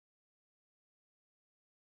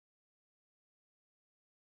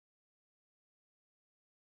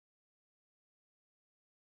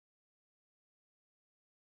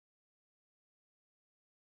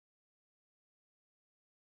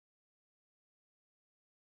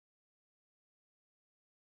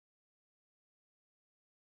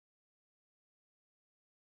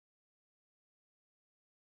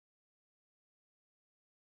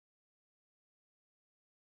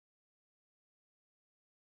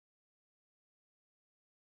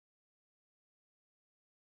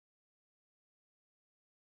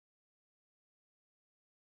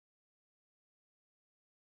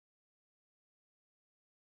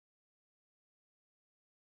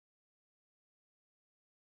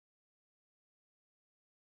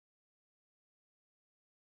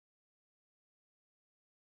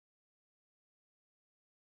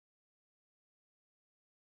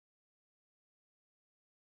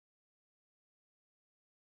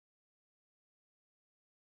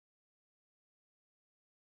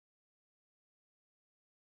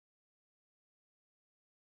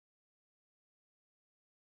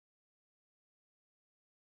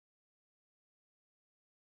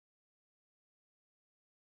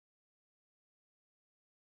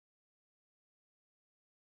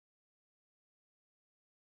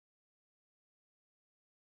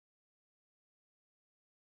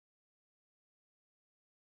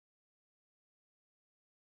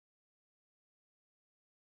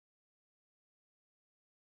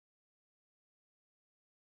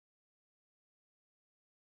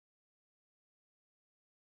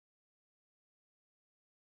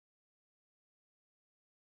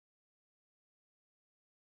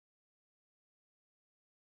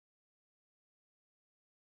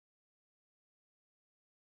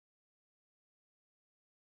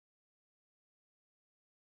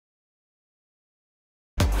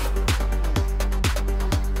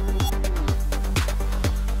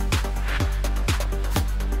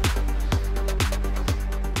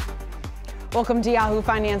Welcome to Yahoo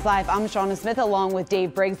Finance Live. I'm Shauna Smith along with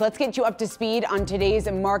Dave Briggs. Let's get you up to speed on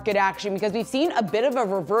today's market action because we've seen a bit of a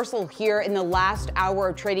reversal here in the last hour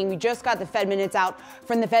of trading. We just got the Fed minutes out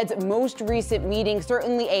from the Fed's most recent meeting.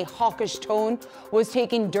 Certainly a hawkish tone was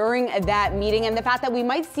taken during that meeting, and the fact that we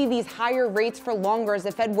might see these higher rates for longer as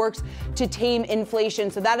the Fed works to tame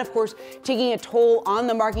inflation. So that, of course, taking a toll on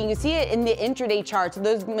the market. You see it in the intraday chart. So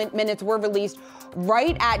those minutes were released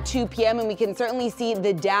right at 2 p.m. and we can certainly see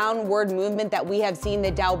the downward movement that we have seen.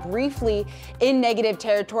 The Dow briefly in negative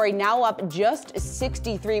territory, now up just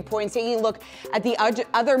 63 points. Taking a look at the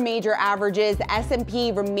other major averages, the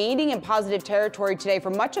S&P remaining in positive territory today for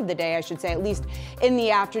much of the day, I should say, at least in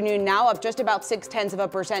the afternoon, now up just about 0.6%.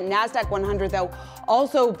 Nasdaq 100, though,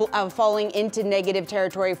 also falling into negative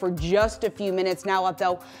territory for just a few minutes, now up,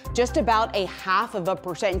 though, just about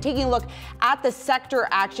 0.5%. And taking a look at the sector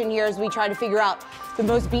action here as we try to figure out the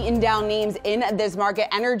most beaten down names in this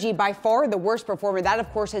market. Energy by far the worst performer. That,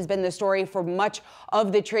 of course, has been the story for much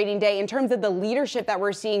of the trading day. In terms of the leadership that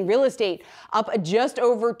we're seeing, real estate up just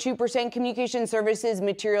over 2%. Communication services,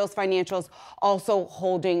 materials, financials also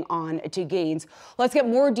holding on to gains. Let's get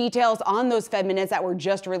more details on those Fed minutes that were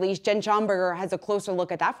just released. Jen Schomburger has a closer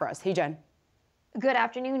look at that for us. Hey, Jen. Good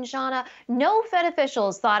afternoon, Shauna. No Fed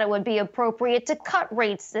officials thought it would be appropriate to cut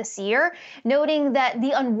rates this year, noting that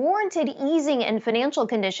the unwarranted easing in financial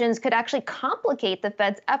conditions could actually complicate the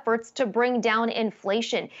Fed's efforts to bring down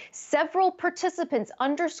inflation. Several participants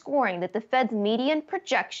underscoring that the Fed's median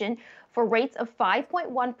projection for rates of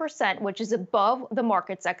 5.1%, which is above the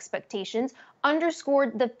market's expectations,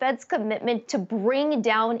 underscored the Fed's commitment to bring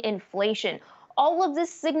down inflation. All of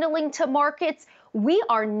this signaling to markets, we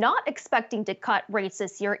are not expecting to cut rates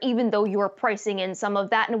this year, even though you are pricing in some of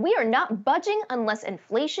that, and we are not budging unless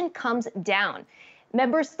inflation comes down.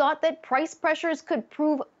 Members thought that price pressures could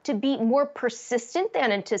prove to be more persistent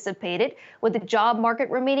than anticipated, with the job market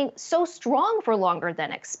remaining so strong for longer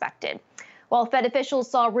than expected. While Fed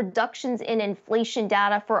officials saw reductions in inflation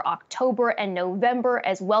data for October and November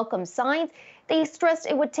as welcome signs, they stressed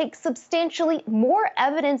it would take substantially more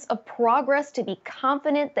evidence of progress to be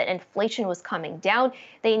confident that inflation was coming down.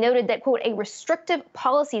 They noted that, quote, a restrictive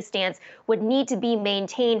policy stance would need to be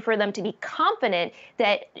maintained for them to be confident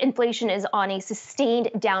that inflation is on a sustained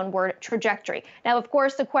downward trajectory. Now, of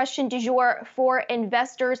course, the question du jour for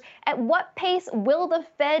investors, at what pace will the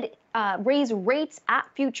Fed raise rates at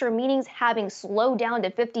future meetings, having slowed down to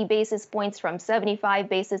 50 basis points from 75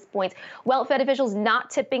 basis points? Well, Fed officials not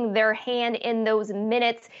tipping their hand in those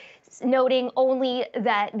minutes, noting only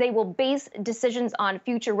that they will base decisions on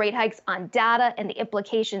future rate hikes on data and the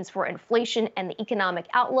implications for inflation and the economic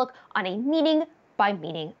outlook on a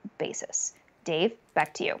meeting-by-meeting basis. Dave,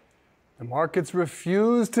 back to you. The markets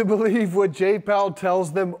refuse to believe what Jay Powell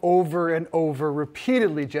tells them over and over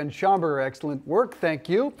repeatedly. Jen Schomburger, excellent work. Thank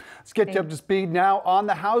you. Let's get you up to speed now on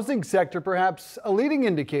the housing sector, perhaps a leading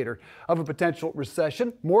indicator of a potential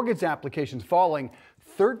recession. Mortgage applications falling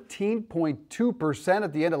 13.2%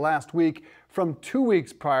 at the end of last week from 2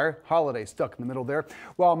 weeks prior. Holiday stuck in the middle there.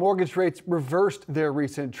 While mortgage rates reversed their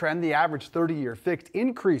recent trend, the average 30-year fixed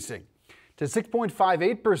increasing to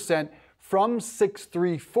 6.58%. from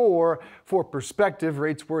 6.34. For perspective,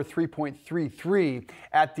 rates were 3.33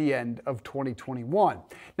 at the end of 2021.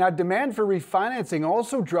 Now, demand for refinancing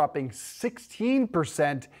also dropping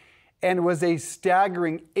 16% and was a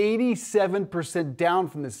staggering 87% down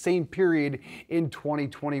from the same period in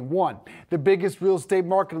 2021. The biggest real estate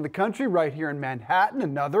market in the country right here in Manhattan,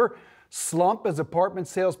 another slump as apartment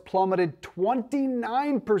sales plummeted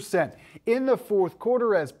 29% in the fourth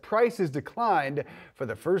quarter as prices declined for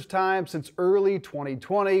the first time since early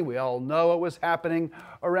 2020. We all know it was happening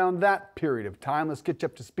around that period of time. Let's get you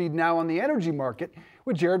up to speed now on the energy market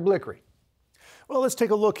with Jared Blickery. Well, let's take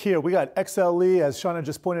a look here. We got XLE, as Shauna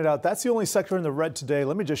just pointed out. That's the only sector in the red today.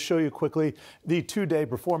 Let me just show you quickly the two-day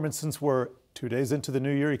performance since we're 2 days into the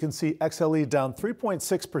new year. You can see XLE down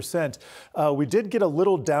 3.6%. We did get a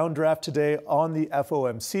little downdraft today on the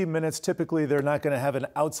FOMC minutes. Typically, they're not going to have an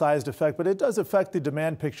outsized effect, but it does affect the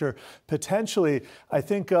demand picture potentially. I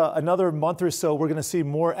think another month or so, we're going to see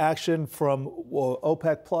more action from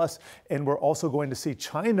OPEC Plus, and we're also going to see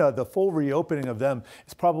China. The full reopening of them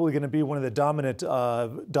is probably going to be one of the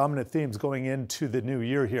dominant themes going into the new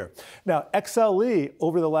year here. Now, XLE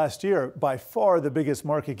over the last year, by far the biggest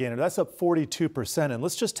market gainer. That's up 40%. 42%. And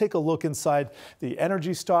let's just take a look inside the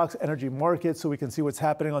energy stocks, energy market, so we can see what's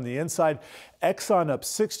happening on the inside. Exxon up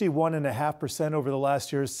 61.5% over the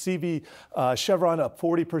last year. Chevron up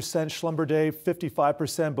 40%, Schlumberger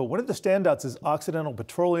 55%. But one of the standouts is Occidental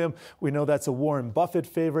Petroleum. We know that's a Warren Buffett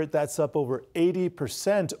favorite. That's up over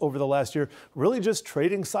 80% over the last year. Really just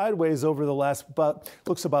trading sideways over the last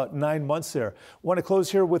about 9 months there. Want to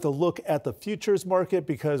close here with a look at the futures market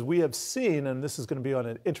because we have seen, and this is going to be on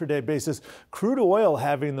an intraday basis, crude oil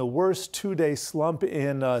having the worst two-day slump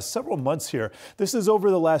in several months here. This is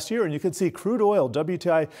over the last year, and you can see crude oil,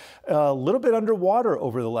 WTI, a little bit underwater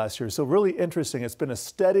over the last year. So really interesting. It's been a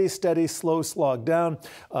steady, slow slog down.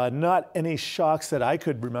 Not any shocks that I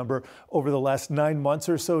could remember over the last 9 months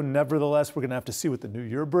or so. Nevertheless, we're going to have to see what the new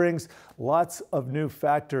year brings. Lots of new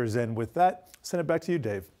factors. And with that, send it back to you,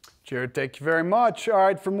 Dave. Jared, thank you very much. All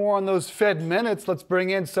right, for more on those Fed minutes, let's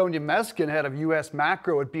bring in Sonia Meskin, head of U.S.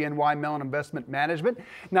 Macro at BNY Mellon Investment Management.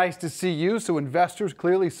 Nice to see you. So investors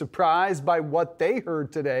clearly surprised by what they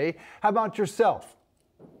heard today. How about yourself?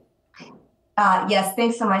 Yes,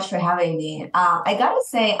 thanks so much for having me. I got to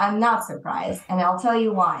say, I'm not surprised, and I'll tell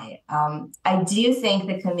you why. I do think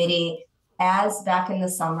the committee, as back in the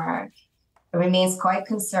summer, remains quite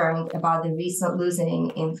concerned about the recent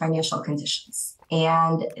loosening in financial conditions.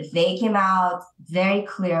 And they came out very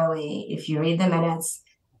clearly, if you read the minutes,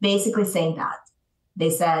 basically saying that. They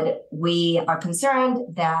said, we are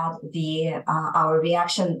concerned that our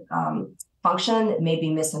reaction function may be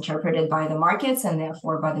misinterpreted by the markets and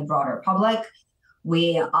therefore by the broader public.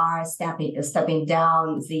 We are stepping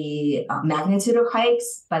down the magnitude of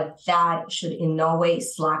hikes, but that should in no way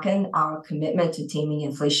slacken our commitment to taming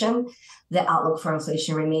inflation. The outlook for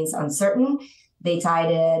inflation remains uncertain. They tied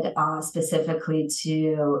it specifically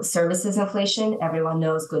to services inflation. Everyone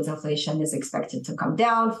knows goods inflation is expected to come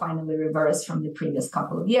down, finally reverse from the previous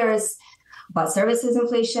couple of years. But services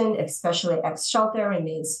inflation, especially ex-shelter,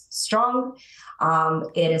 remains strong.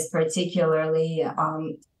 It is particularly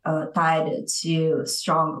tied to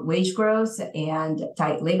strong wage growth and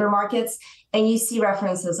tight labor markets. And you see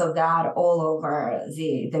references of that all over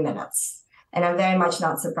the minutes. And I'm very much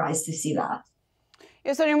not surprised to see that.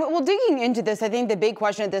 Yeah, so well, digging into this, I think the big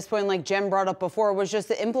question at this point, like Jen brought up before, was just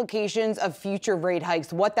the implications of future rate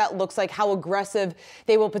hikes, what that looks like, how aggressive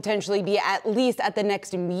they will potentially be, at least at the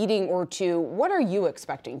next meeting or two. What are you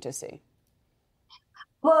expecting to see?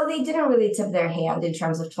 Well, they didn't really tip their hand in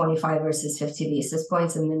terms of 25 versus 50 basis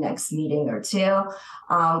points in the next meeting or two.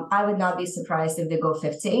 I would not be surprised if they go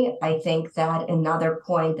 50. I think that another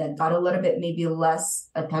point that got a little bit maybe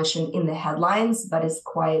less attention in the headlines, but is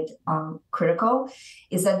quite critical,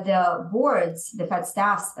 is that the Fed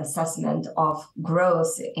staff's assessment of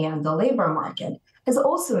growth and the labor market has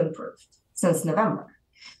also improved since November.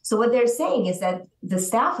 So what they're saying is that the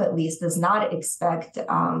staff, at least, does not expect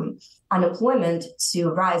unemployment to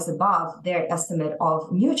rise above their estimate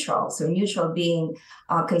of neutral. So neutral being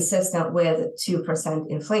consistent with 2%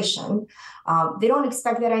 inflation. They don't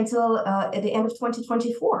expect that until at the end of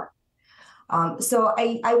 2024. So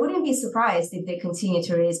I wouldn't be surprised if they continue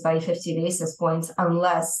to raise by 50 basis points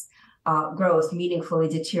unless growth meaningfully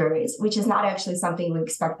deteriorates, which is not actually something we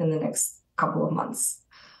expect in the next couple of months.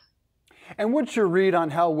 And what's your read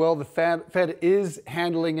on how well the Fed is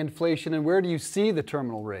handling inflation, and where do you see the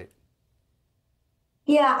terminal rate?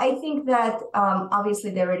 Yeah, I think that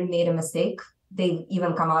obviously they already made a mistake. They've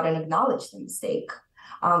even come out and acknowledged the mistake.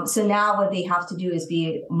 So now what they have to do is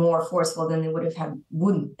be more forceful than they would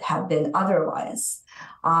have been otherwise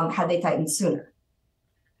had they tightened sooner.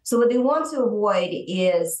 So what they want to avoid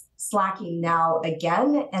is slacking now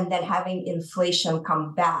again and then having inflation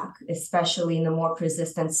come back, especially in the more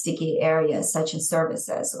persistent, sticky areas such as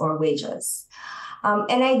services or wages.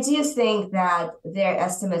 And I do think that their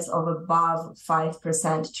estimates of above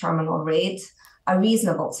 5% terminal rate are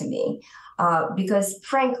reasonable to me because,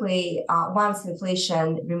 frankly, once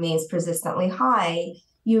inflation remains persistently high,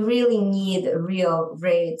 you really need real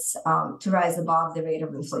rates to rise above the rate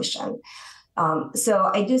of inflation.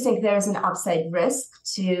 So I do think there's an upside risk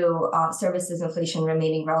to services inflation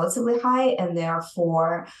remaining relatively high, and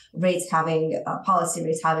therefore policy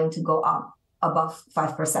rates having to go up above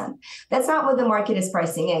 5%. That's not what the market is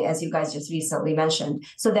pricing in, as you guys just recently mentioned.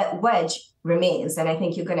 So that wedge remains, and I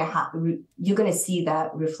think you're going to see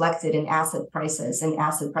that reflected in asset prices and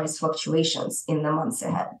asset price fluctuations in the months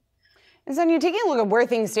ahead. And Sonia, taking a look at where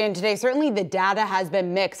things stand today, certainly the data has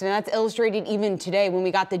been mixed, and that's illustrated even today when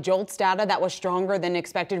we got the JOLTS data that was stronger than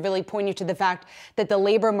expected, really pointing to the fact that the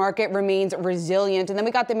labor market remains resilient. And then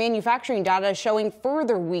we got the manufacturing data showing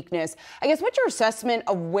further weakness. I guess, what's your assessment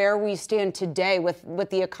of where we stand today with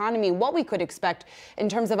the economy, what we could expect in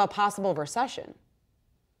terms of a possible recession?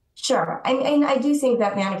 Sure. I do think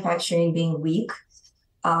that manufacturing being weak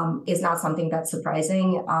is not something that's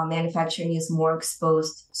surprising. Manufacturing is more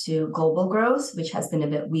exposed to global growth, which has been a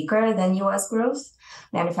bit weaker than U.S. growth.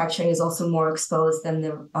 Manufacturing is also more exposed than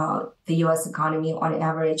the U.S. economy on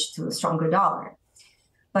average to a stronger dollar.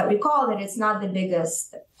 But recall that it's not the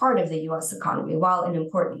biggest part of the U.S. economy, while an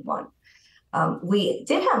important one. We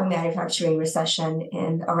did have a manufacturing recession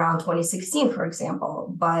in around 2016, for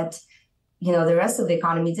example, but the rest of the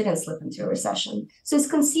economy didn't slip into a recession. So it's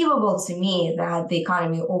conceivable to me that the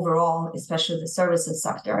economy overall, especially the services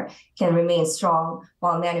sector, can remain strong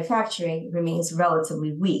while manufacturing remains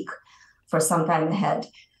relatively weak for some time ahead.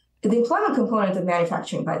 The employment component of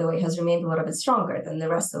manufacturing, by the way, has remained a little bit stronger than the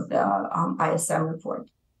rest of the ISM report.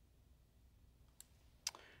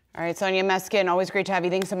 All right, Sonia Meskin, always great to have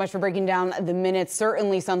you. Thanks so much for breaking down the minutes.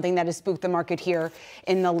 Certainly something that has spooked the market here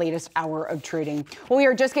in the latest hour of trading. Well, we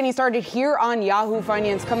are just getting started here on Yahoo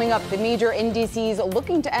Finance. Coming up, the major indices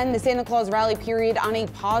looking to end the Santa Claus rally period on a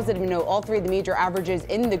positive note. All three of the major averages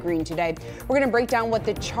in the green today. We're going to break down what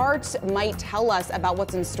the charts might tell us about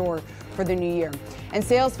what's in store for the new year. And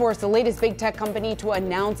Salesforce, the latest big tech company to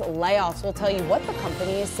announce layoffs, will tell you what the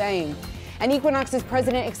company is saying. And Equinox's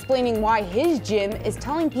president explaining why his gym is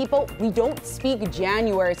telling people we don't speak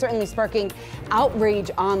January, certainly sparking outrage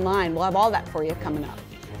online. We'll have all that for you coming up.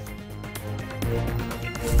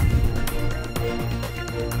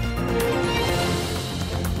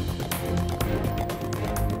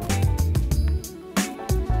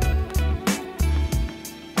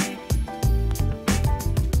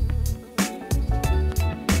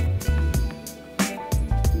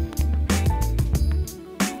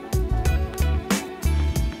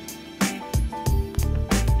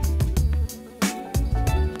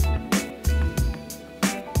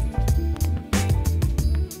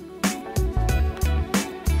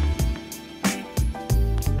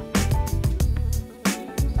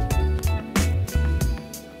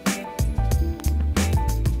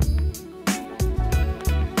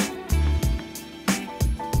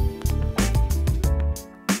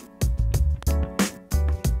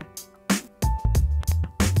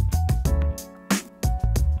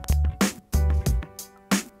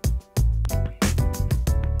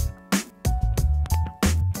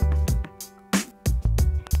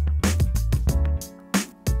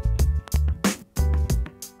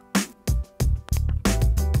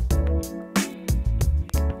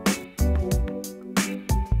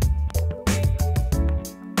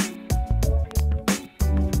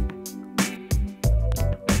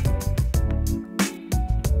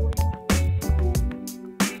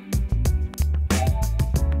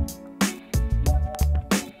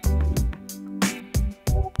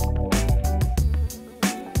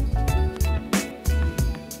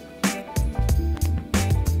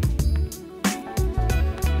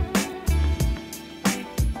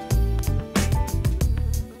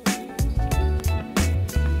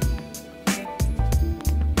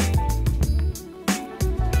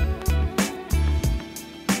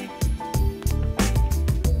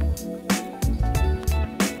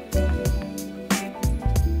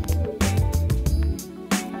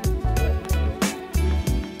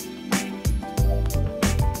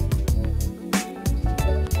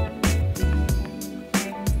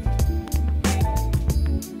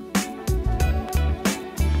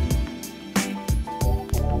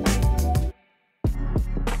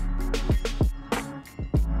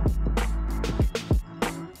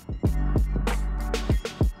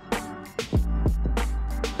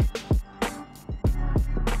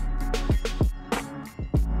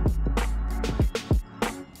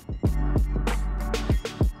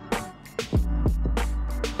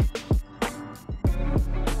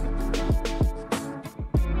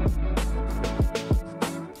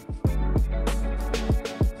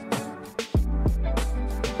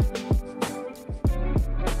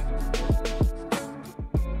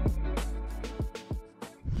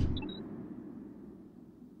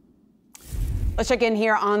 Let's check in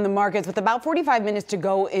here on the markets. With about 45 minutes to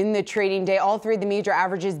go in the trading day, all three of the major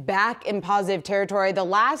averages back in positive territory. The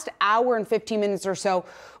last hour and 15 minutes or so,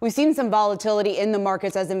 we've seen some volatility in the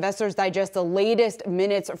markets as investors digest the latest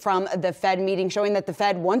minutes from the Fed meeting, showing that the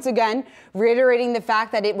Fed once again reiterating the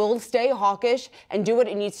fact that it will stay hawkish and do what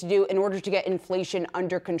it needs to do in order to get inflation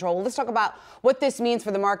under control. Let's talk about what this means for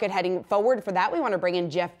the market heading forward. For that, we want to bring in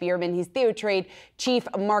Jeff Bierman. He's TheoTrade Chief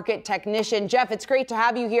Market Technician. Jeff, it's great to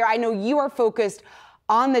have you here. I know you are focused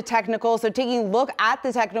on the technicals. So taking a look at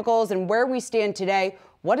the technicals and where we stand today,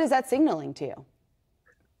 what is that signaling to you?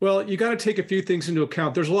 Well, you got to take a few things into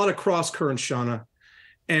account. There's a lot of cross currents, Shauna.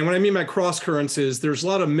 And what I mean by cross currents is there's a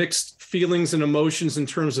lot of mixed feelings and emotions in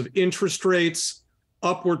terms of interest rates,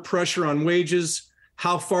 upward pressure on wages.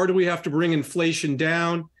 How far do we have to bring inflation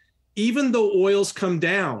down? Even though oil's come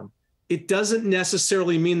down, it doesn't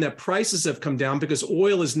necessarily mean that prices have come down because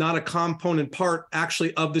oil is not a component part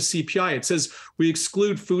actually of the CPI. It says we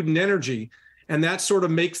exclude food and energy, and that sort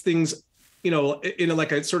of makes things, in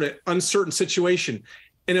like a sort of uncertain situation.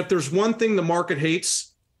 And if there's one thing the market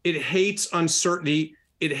hates, it hates uncertainty.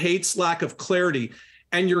 It hates lack of clarity.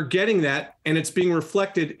 And you're getting that, and it's being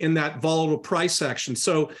reflected in that volatile price action.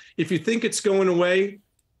 So if you think it's going away,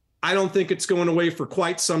 I don't think it's going away for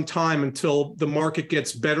quite some time until the market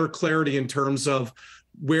gets better clarity in terms of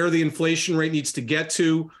where the inflation rate needs to get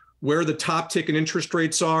to, where the top tick in interest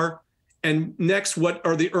rates are, and next, what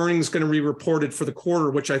are the earnings going to be reported for the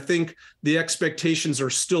quarter, which I think the expectations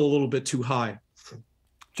are still a little bit too high.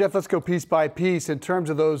 Jeff, let's go piece by piece in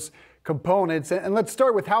terms of those components. And let's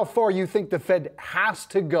start with how far you think the Fed has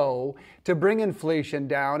to go to bring inflation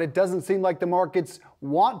down. It doesn't seem like the markets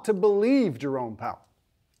want to believe Jerome Powell.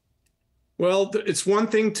 Well, it's one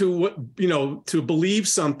thing to believe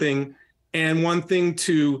something and one thing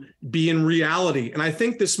to be in reality. And I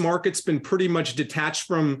think this market's been pretty much detached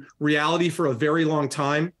from reality for a very long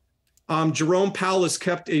time. Jerome Powell has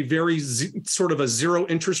kept a very sort of a zero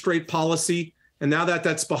interest rate policy. And now that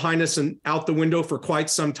that's behind us and out the window for quite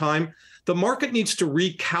some time, the market needs to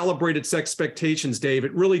recalibrate its expectations, Dave.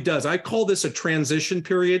 It really does. I call this a transition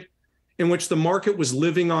period in which the market was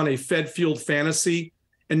living on a Fed-fueled fantasy.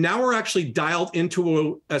 And now we're actually dialed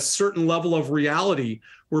into a certain level of reality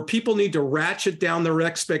where people need to ratchet down their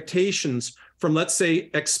expectations from, let's say,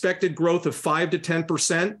 expected growth of 5 to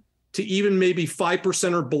 10% to even maybe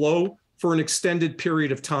 5% or below for an extended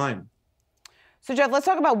period of time. So, Jeff, let's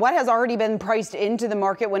talk about what has already been priced into the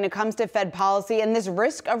market when it comes to Fed policy and this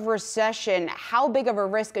risk of recession. How big of a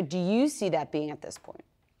risk do you see that being at this point?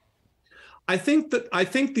 I think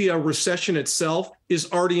the recession itself is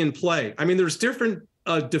already in play. I mean, there's different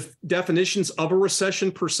definitions of a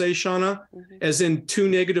recession per se, Shauna, as in 2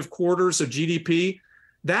 negative quarters of GDP.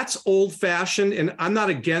 That's old fashioned, and I'm not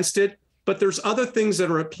against it, but there's other things that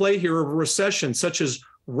are at play here of a recession, such as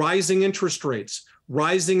rising interest rates,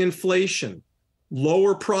 rising inflation,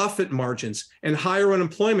 lower profit margins, and higher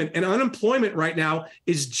unemployment. And unemployment right now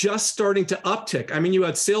is just starting to uptick. I mean, you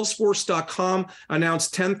had Salesforce.com announce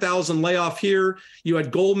 10,000 layoff here. You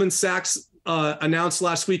had Goldman Sachs announced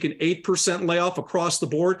last week an 8% layoff across the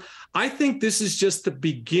board. I think this is just the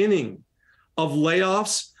beginning of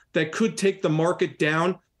layoffs that could take the market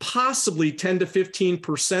down, possibly 10 to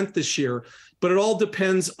 15% this year. But it all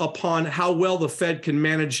depends upon how well the Fed can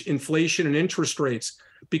manage inflation and interest rates,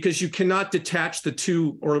 because you cannot detach the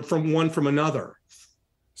two or from one from another.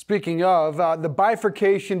 Speaking of the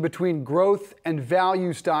bifurcation between growth and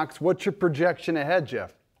value stocks, what's your projection ahead,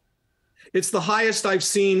 Jeff? It's the highest I've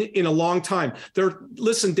seen in a long time.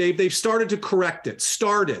 Listen, Dave, they've started to correct it,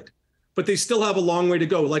 but they still have a long way to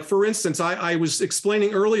go. Like, for instance, I was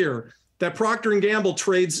explaining earlier that Procter & Gamble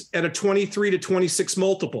trades at a 23 to 26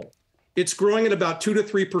 multiple. It's growing at about 2 to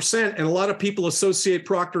 3%, and a lot of people associate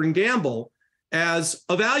Procter & Gamble as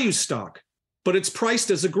a value stock, but it's priced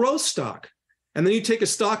as a growth stock. And then you take a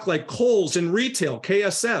stock like Kohl's in retail,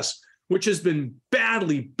 KSS, which has been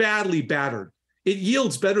badly, badly battered. It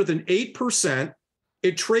yields better than 8%.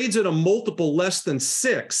 It trades at a multiple less than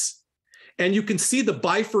 6. And you can see the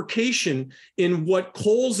bifurcation in what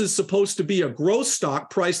Kohl's is supposed to be a growth stock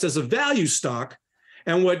priced as a value stock,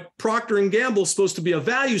 and what Procter & Gamble is supposed to be a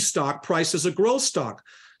value stock priced as a growth stock.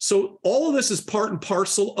 So all of this is part and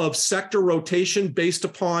parcel of sector rotation based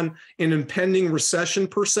upon an impending recession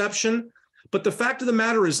perception. But the fact of the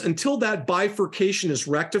matter is, until that bifurcation is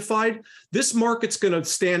rectified, this market's going to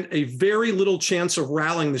stand a very little chance of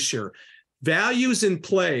rallying this year. Value's in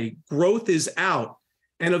play, growth is out,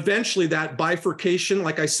 and eventually that bifurcation,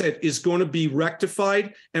 like I said, is going to be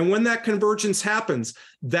rectified. And when that convergence happens,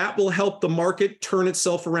 that will help the market turn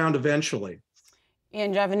itself around eventually.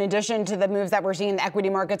 And Jeff, in addition to the moves that we're seeing in the equity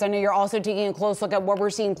markets, I know you're also taking a close look at what we're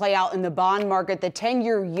seeing play out in the bond market. The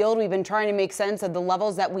 10-year yield, we've been trying to make sense of the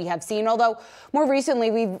levels that we have seen, although more recently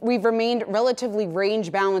we've remained relatively range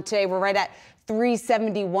bound. Today we're right at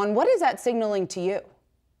 371. What is that signaling to you?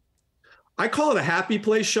 I call it a happy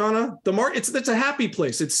place, Shauna. The market, it's a happy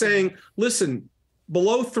place. It's saying, listen,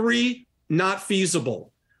 below 3, not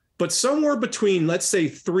feasible, but somewhere between, let's say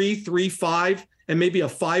 3.35 and maybe a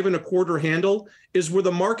 5.25 handle is where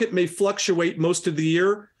the market may fluctuate most of the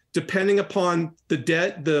year, depending upon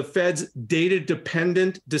the Fed's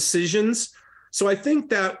data-dependent decisions. So I think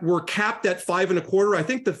that we're capped at 5.25. I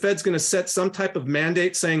think the Fed's going to set some type of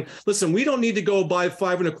mandate saying, listen, we don't need to go by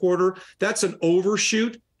 5.25. That's an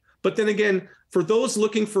overshoot. But then again, for those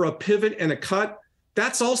looking for a pivot and a cut,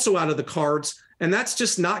 that's also out of the cards. And that's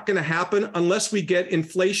just not going to happen unless we get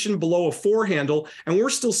inflation below a 4 handle. And we're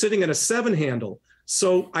still sitting at a 7 handle.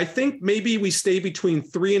 So I think maybe we stay between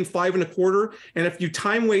 3 and 5.25. And if you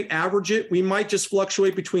time weight average it, we might just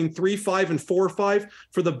fluctuate between 3.5 and 4.5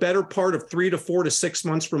 for the better part of 3 to 4 to 6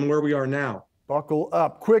 months from where we are now. Buckle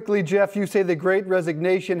up. Quickly, Jeff, you say the Great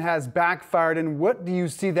Resignation has backfired. And what do you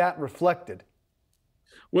see that reflected?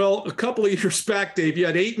 Well, a couple of years back, Dave, you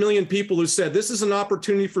had 8 million people who said, this is an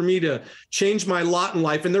opportunity for me to change my lot in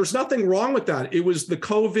life. And there's nothing wrong with that. It was the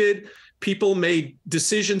COVID. People made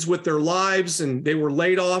decisions with their lives and they were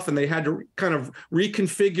laid off and they had to kind of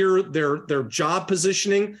reconfigure their job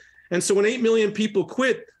positioning. And so when 8 million people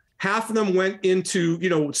quit, half of them went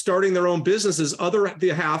into, starting their own businesses.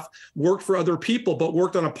 The half worked for other people, but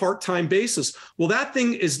worked on a part-time basis. Well, that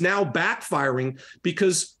thing is now backfiring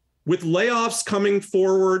because with layoffs coming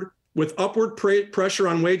forward, with upward pressure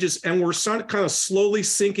on wages, and we're kind of slowly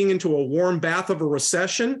sinking into a warm bath of a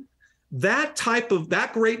recession,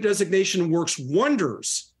 that Great Resignation works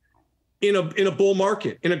wonders in a bull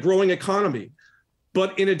market, in a growing economy.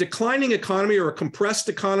 But in a declining economy or a compressed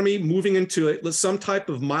economy moving into some type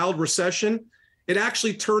of mild recession, it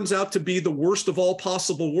actually turns out to be the worst of all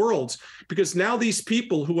possible worlds, because now these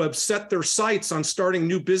people who have set their sights on starting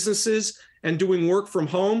new businesses and doing work from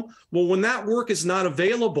home, well, when that work is not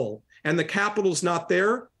available and the capital's not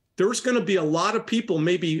there, there's going to be a lot of people,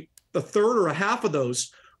 maybe a third or a half of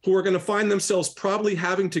those, who are going to find themselves probably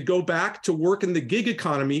having to go back to work in the gig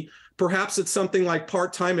economy. Perhaps it's something like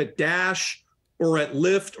part-time at Dash or at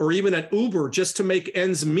Lyft or even at Uber just to make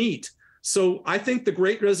ends meet. So I think the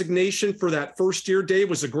Great Resignation for that first year, Dave,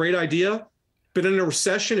 was a great idea. But in a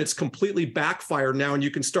recession, it's completely backfired now, and you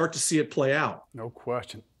can start to see it play out. No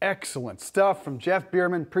question. Excellent stuff from Jeff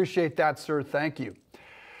Bierman. Appreciate that, sir. Thank you.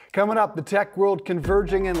 Coming up, the tech world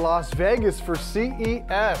converging in Las Vegas for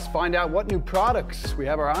CES. Find out what new products we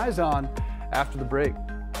have our eyes on after the break.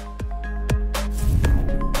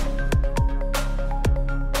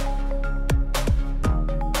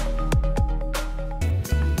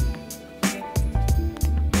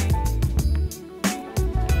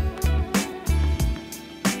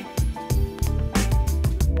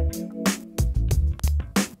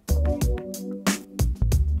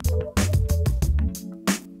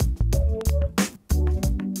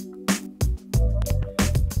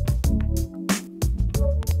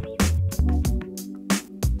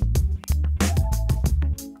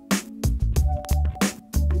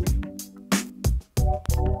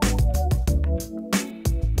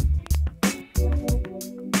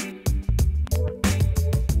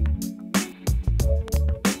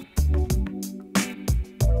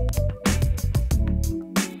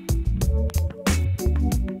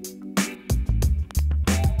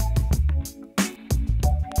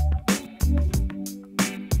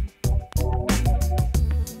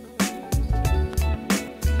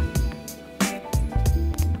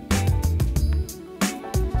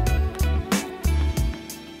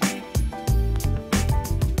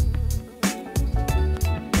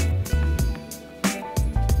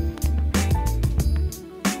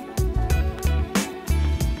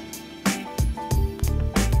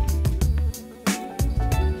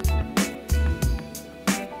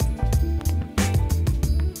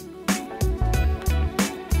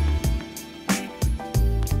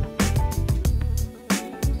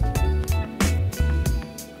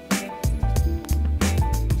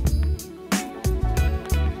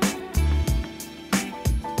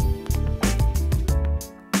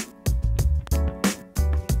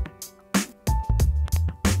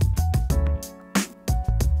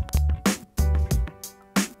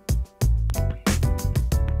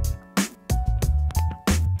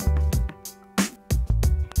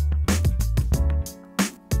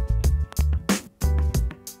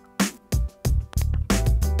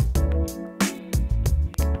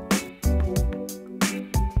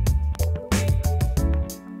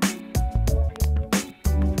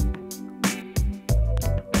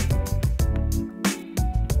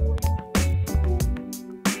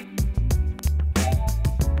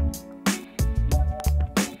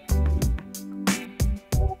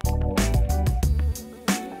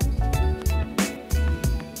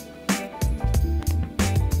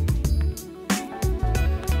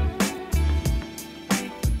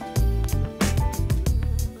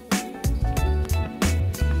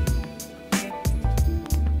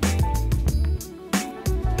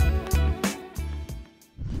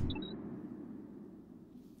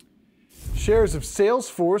 Shares of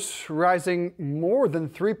Salesforce rising more than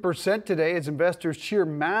 3% today as investors cheer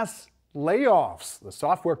mass layoffs. The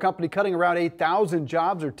software company cutting around 8,000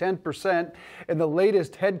 jobs, or 10%, in the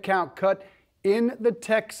latest headcount cut in the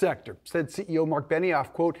tech sector. Said CEO Mark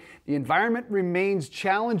Benioff, quote, "The environment remains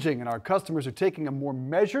challenging and our customers are taking a more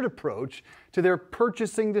measured approach to their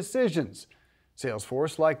purchasing decisions."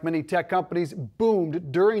 Salesforce, like many tech companies,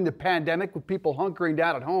 boomed during the pandemic with people hunkering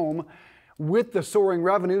down at home. With the soaring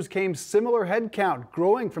revenues came similar headcount,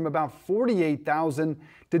 growing from about 48,000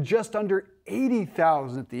 to just under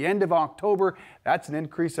 80,000 at the end of October. That's an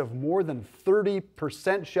increase of more than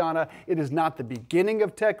 30%, Shauna. It is not the beginning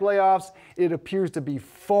of tech layoffs. It appears to be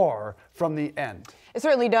far from the end. It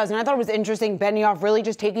certainly does. And I thought it was interesting, Benioff really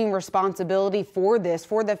just taking responsibility for this,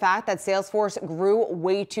 for the fact that Salesforce grew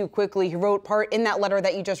way too quickly. He wrote part in that letter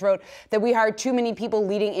that you just wrote that we hired too many people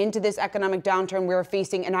leading into this economic downturn we're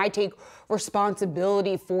facing, and I take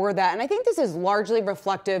responsibility for that. And I think this is largely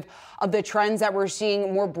reflective of the trends that we're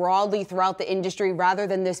seeing more broadly throughout the industry, rather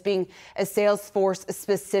than this being a Salesforce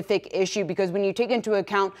specific issue. Because when you take into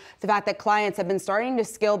account the fact that clients have been starting to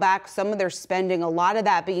scale back some of their spending, a lot of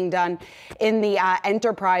that being done in the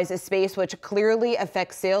enterprise space, which clearly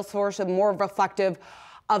affects Salesforce, and more reflective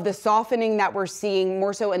of the softening that we're seeing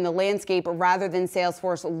more so in the landscape, rather than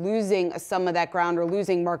Salesforce losing some of that ground or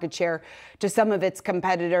losing market share to some of its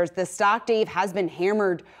competitors. The stock, Dave, has been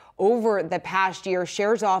hammered over the past year,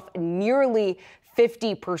 shares off nearly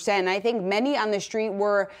 50%. I think many on the street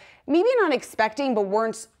were maybe not expecting, but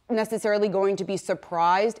weren't necessarily going to be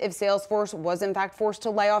surprised if Salesforce was in fact forced to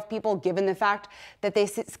lay off people, given the fact that they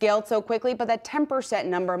scaled so quickly. But that 10%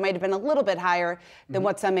 number might have been a little bit higher than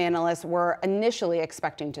what some analysts were initially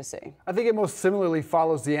expecting to see. I think it most similarly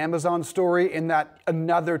follows the Amazon story, in that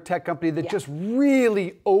another tech company that just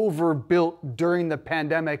really overbuilt during the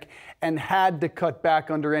pandemic and had to cut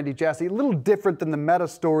back under Andy Jassy. A little different than the Meta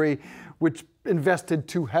story, which invested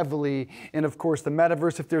too heavily in, of course, the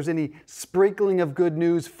metaverse. If there's any sprinkling of good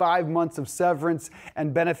news, 5 months of severance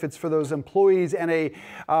and benefits for those employees. And a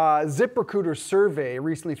ZipRecruiter survey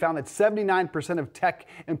recently found that 79% of tech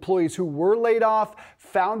employees who were laid off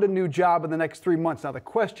found a new job in the next 3 months. Now, the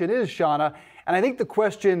question is, Shauna, and I think the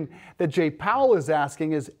question that Jay Powell is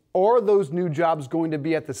asking is, are those new jobs going to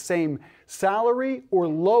be at the same salary or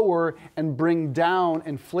lower and bring down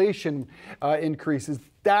inflation increases?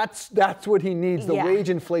 That's what he needs, the wage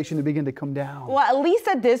inflation to begin to come down. Well, at least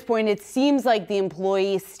at this point, it seems like the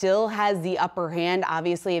employee still has the upper hand.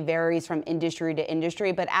 Obviously, it varies from industry to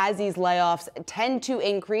industry, but as these layoffs tend to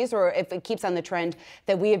increase, or if it keeps on the trend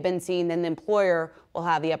that we have been seeing, then the employer will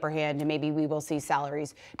have the upper hand, and maybe we will see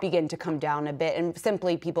salaries begin to come down a bit, and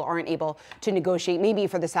simply people aren't able to negotiate maybe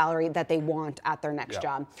for the salary that they want at their next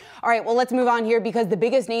job. All right, well, let's move on here, because the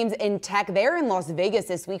biggest names in tech, they're in Las Vegas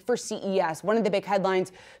this week for CES. One of the big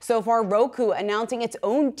headlines so far, Roku announcing its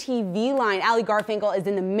own TV line. Ali Garfinkel is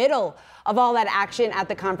in the middle of all that action at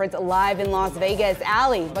the conference live in Las Vegas.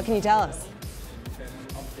 Ali, what can you tell us?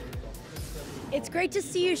 It's great to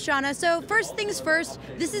see you, Shauna. So first things first,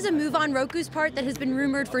 this is a move on Roku's part that has been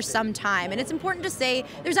rumored for some time. And it's important to say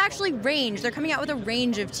there's actually range. They're coming out with a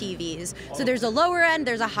range of TVs. So there's a lower end,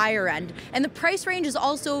 there's a higher end. And the price range is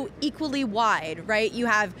also equally wide, right? You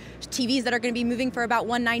have TVs that are going to be moving for about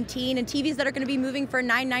 $119 and TVs that are going to be moving for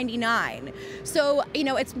 $999. So, you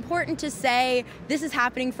know, it's important to say this is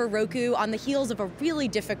happening for Roku on the heels of a really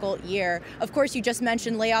difficult year. Of course, you just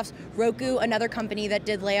mentioned layoffs. Roku, another company that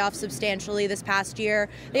did lay off substantially this past year.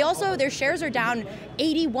 They also, their shares are down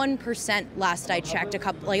 81% last I checked,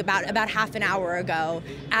 about half an hour ago,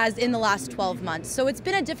 as in the last 12 months. So it's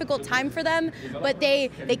been a difficult time for them, but they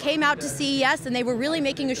came out to CES and they were really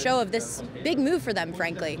making a show of this big move for them,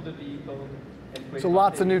 frankly. So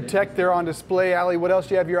lots of new tech there on display. Ali, what else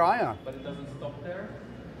do you have your eye on?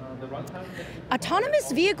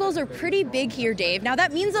 Autonomous vehicles are pretty big here, Dave. Now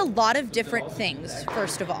that means a lot of different things,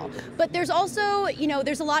 first of all. But there's also, you know,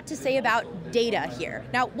 there's a lot to say about data here.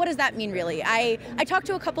 Now, what does that mean really? I talked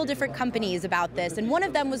to a couple different companies about this, and one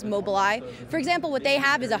of them was Mobileye. For example, what they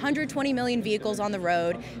have is 120 million vehicles on the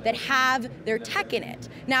road that have their tech in it.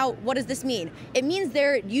 Now, what does this mean? It means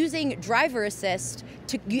they're using driver assist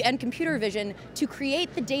and computer vision to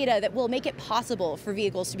create the data that will make it possible for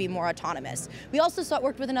vehicles to be more autonomous. We also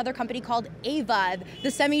worked with another company called Ava,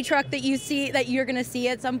 the semi-truck that you see, that you're going to see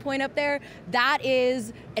at some point up there. That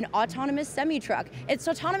is an autonomous semi-truck. It's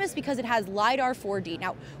autonomous because it has LiDAR 4D.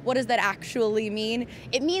 Now, what does that actually mean?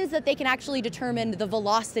 It means that they can actually determine the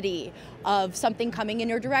velocity of something coming in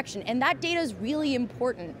your direction. And that data is really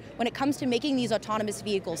important when it comes to making these autonomous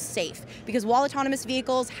vehicles safe. Because while autonomous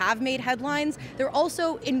vehicles have made headlines, they're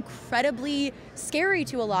also incredibly scary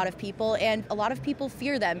to a lot of people, and a lot of people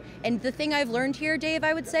fear them. And the thing I've learned here, Dave,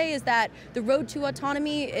 I would say, is that the road to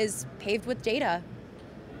autonomy is paved with data.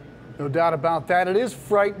 No doubt about that. It is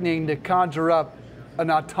frightening to conjure up an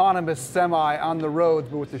autonomous semi on the roads,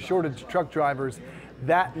 but with the shortage of truck drivers,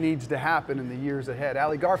 that needs to happen in the years ahead.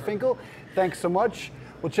 Ali Garfinkel, thanks so much.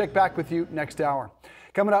 We'll check back with you next hour.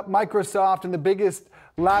 Coming up, Microsoft and the biggest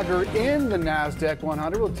lagger in the Nasdaq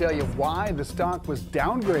 100. We'll tell you why the stock was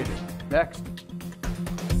downgraded. Next.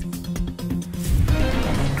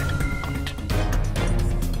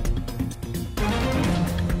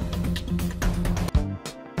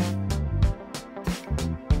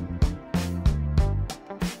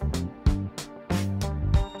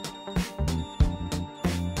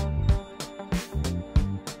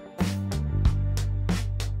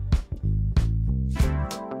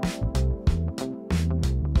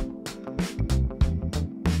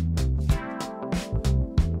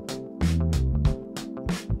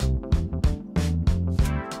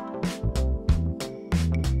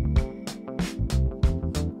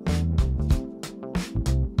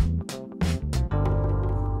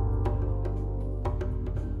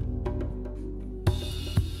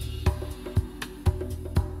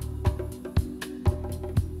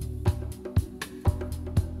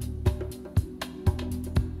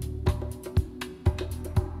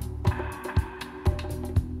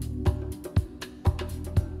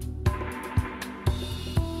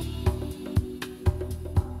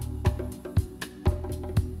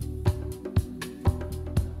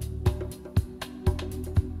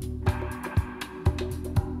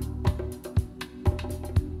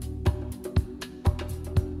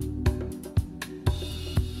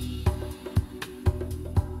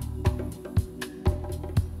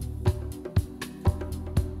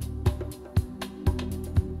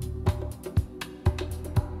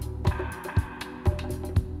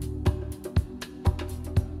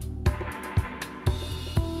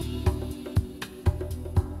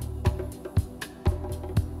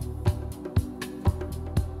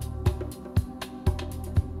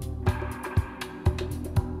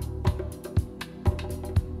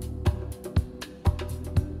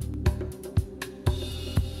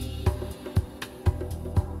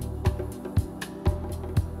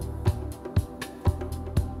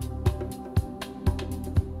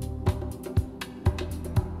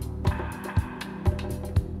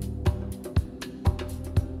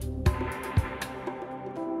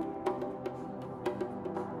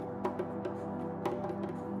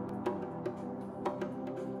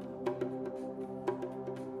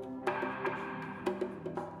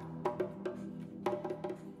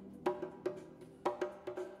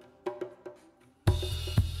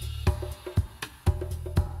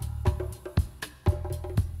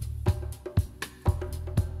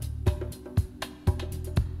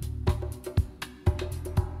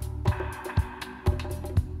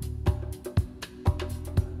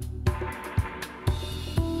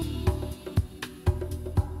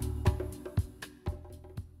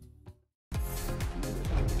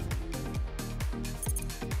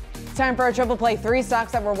 Time for our triple play. Three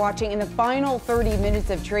stocks that we're watching in the final 30 minutes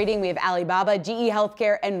of trading. We have Alibaba, GE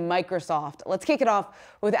Healthcare, and Microsoft. Let's kick it off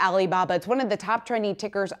with Alibaba. It's one of the top trending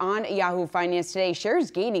tickers on Yahoo Finance today. Shares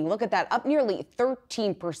gaining. Look at that, up nearly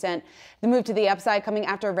 13%. The move to the upside coming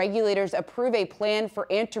after regulators approve a plan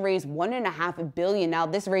for Ant to raise $1.5 billion. Now,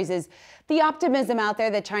 this raises the optimism out there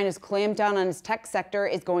that China's clampdown on its tech sector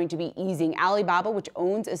is going to be easing. Alibaba, which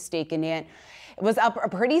owns a stake in Ant, was up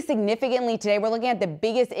pretty significantly today. We're looking at the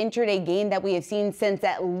biggest intraday gain that we have seen since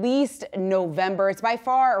at least November. It's by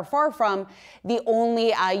far from the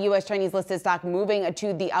only U.S. Chinese listed stock moving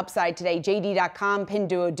to the upside today. JD.com,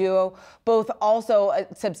 Pinduoduo, both also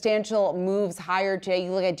substantial moves higher today.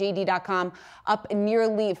 You look at JD.com up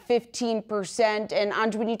nearly 15%. And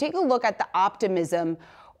Anj, when you take a look at the optimism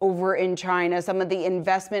over in China, some of the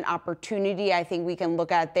investment opportunity I think we can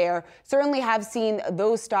look at there. Certainly have seen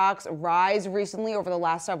those stocks rise recently over the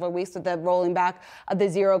last several weeks with the rolling back of the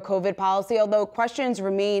zero COVID policy, although questions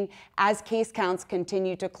remain as case counts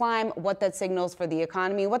continue to climb, what that signals for the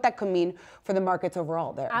economy, what that could mean for the markets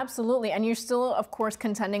overall there. Absolutely, and you're still, of course,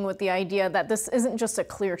 contending with the idea that this isn't just a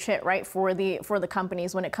clear chit, right, for the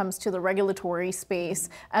companies when it comes to the regulatory space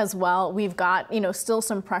as well. We've got, still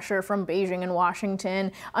some pressure from Beijing and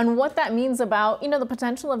Washington on what that means about, the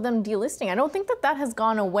potential of them delisting. I don't think that has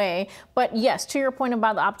gone away. But yes, to your point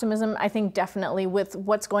about the optimism, I think definitely with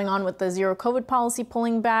what's going on with the zero COVID policy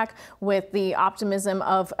pulling back, with the optimism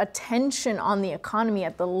of attention on the economy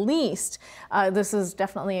at the least, this is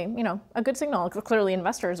definitely, a good signal. Clearly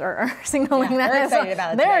investors are signaling that. They're excited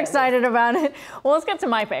about it. They're excited about it. Well, let's get to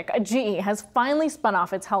my pick. GE has finally spun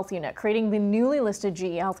off its health unit, creating the newly listed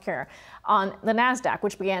GE Healthcare on the Nasdaq,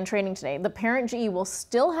 which began trading today. The parent GE will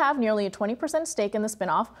still have nearly a 20% stake in the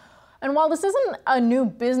spinoff. And while this isn't a new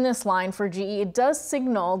business line for GE, it does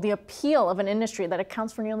signal the appeal of an industry that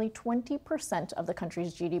accounts for nearly 20% of the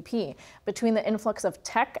country's GDP. Between the influx of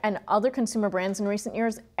tech and other consumer brands in recent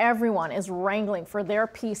years, everyone is wrangling for their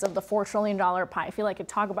piece of the $4 trillion pie. I feel like I could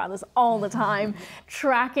talk about this all the time.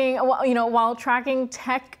 While tracking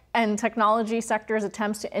tech and technology sector's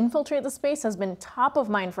attempts to infiltrate the space has been top of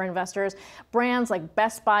mind for investors. Brands like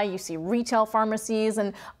Best Buy, you see retail pharmacies,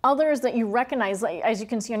 and others that you recognize, like, as you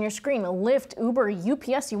can see on your screen, Lyft, Uber,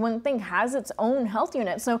 UPS, you wouldn't think has its own health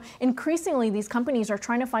unit. So increasingly, these companies are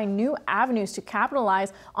trying to find new avenues to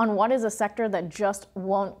capitalize on what is a sector that just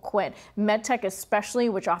won't quit. MedTech especially,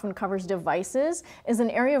 which often covers devices, is an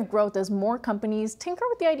area of growth as more companies tinker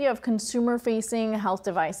with the idea of consumer-facing health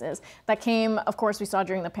devices. That came, of course, we saw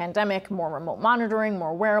during the pandemic, more remote monitoring,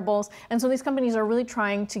 more wearables. And so these companies are really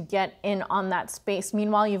trying to get in on that space.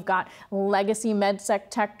 Meanwhile, you've got legacy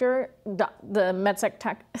medtech sector, the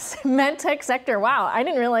medtech sector. Wow, I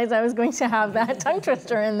didn't realize I was going to have that tongue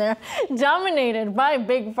twister in there. Dominated by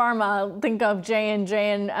big pharma. Think of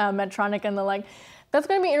J&J and Medtronic and the like. That's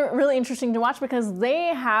going to be really interesting to watch because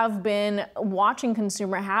they have been watching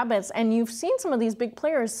consumer habits, and you've seen some of these big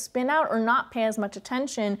players spin out or not pay as much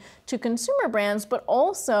attention to consumer brands, but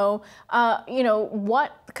also,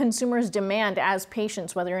 what consumers demand as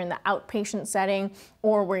patients, whether you're in the outpatient setting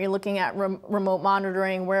or where you're looking at remote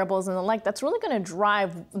monitoring, wearables, and the like. That's really going to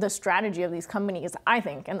drive the strategy of these companies, I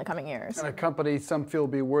think, in the coming years. And a company some feel will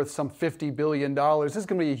be worth some $50 billion. This is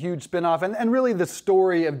going to be a huge spinoff. And really the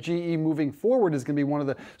story of GE moving forward is going to be one of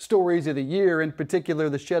the stories of the year, in particular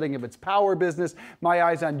the shedding of its power business. My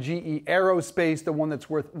eyes on GE Aerospace, the one that's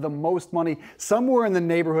worth the most money, somewhere in the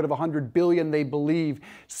neighborhood of $100 billion, they believe,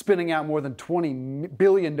 spinning out more than $20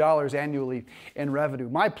 billion annually in revenue.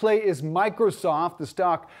 My play is Microsoft, the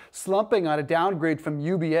stock slumping on a downgrade from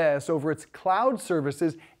UBS over its cloud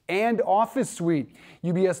services and Office Suite.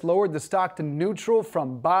 UBS lowered the stock to neutral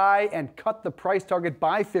from buy and cut the price target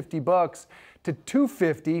by $50 to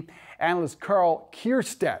 $250. Analyst Carl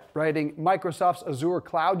Kierstedt, writing Microsoft's Azure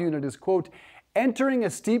cloud unit is, quote, entering a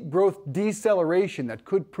steep growth deceleration that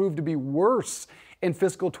could prove to be worse in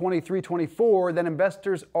fiscal 23-24 than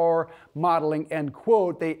investors are modeling, end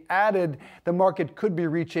quote. They added the market could be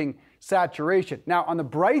reaching saturation. Now, on the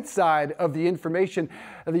bright side of the information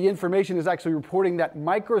is actually reporting that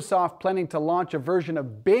Microsoft planning to launch a version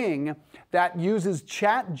of Bing that uses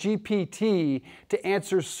ChatGPT to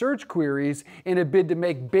answer search queries in a bid to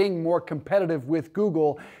make Bing more competitive with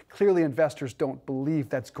Google. Clearly, investors don't believe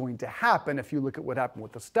that's going to happen. If you look at what happened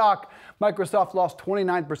with the stock, Microsoft lost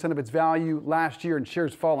 29% of its value last year and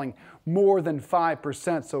shares falling more than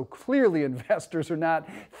 5%. So clearly, investors are not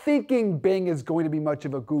thinking Bing is going to be much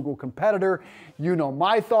of a Google competitor. You know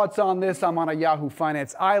my thoughts on this. I'm on a Yahoo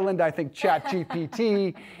Finance island. I think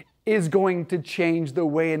ChatGPT is going to change the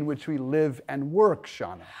way in which we live and work,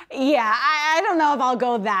 Shauna. Yeah, I don't know if I'll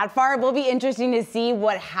go that far. It will be interesting to see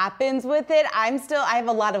what happens with it. I have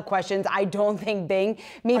a lot of questions. I don't think Bing,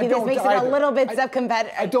 maybe this makes it a little bit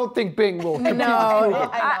competitive. I don't think Bing will compete.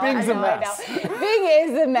 No, Bing's a mess. Bing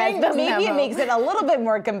is a mess, but maybe it makes it a little bit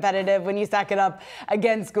more competitive when you stack it up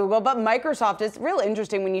against Google. But Microsoft is real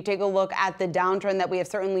interesting when you take a look at the downtrend that we have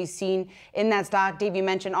certainly seen in that stock. Dave, you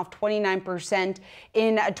mentioned off 29%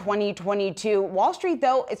 in 2022. Wall Street,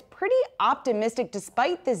 though, is pretty optimistic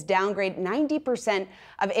despite this downgrade. 90%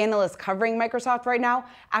 of analysts covering Microsoft right now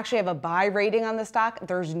actually have a buy rating on the stock.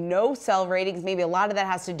 There's no sell ratings. Maybe a lot of that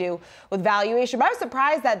has to do with valuation. But I was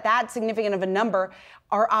surprised that that significant of a number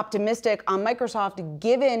are optimistic on Microsoft,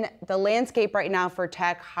 given the landscape right now for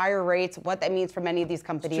tech, higher rates, what that means for many of these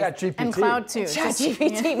companies. ChatGPT. And cloud, too.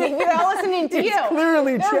 ChatGPT. Maybe they're all listening to you.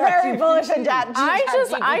 Clearly, they're very bullish on ChatGPT.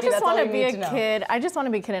 I just want to be a kid. I just want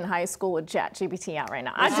to be a kid in high school with ChatGPT out right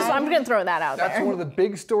now. I'm going to throw that out there. That's one of the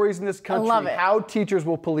big stories in this country. I love it. How teachers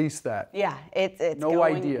will police that. Yeah, it's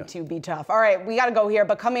going to be tough. All right, we got to go here.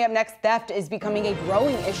 But coming up next, theft is becoming a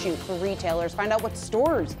growing issue for retailers. Find out what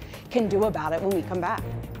stores can do about it when we come back.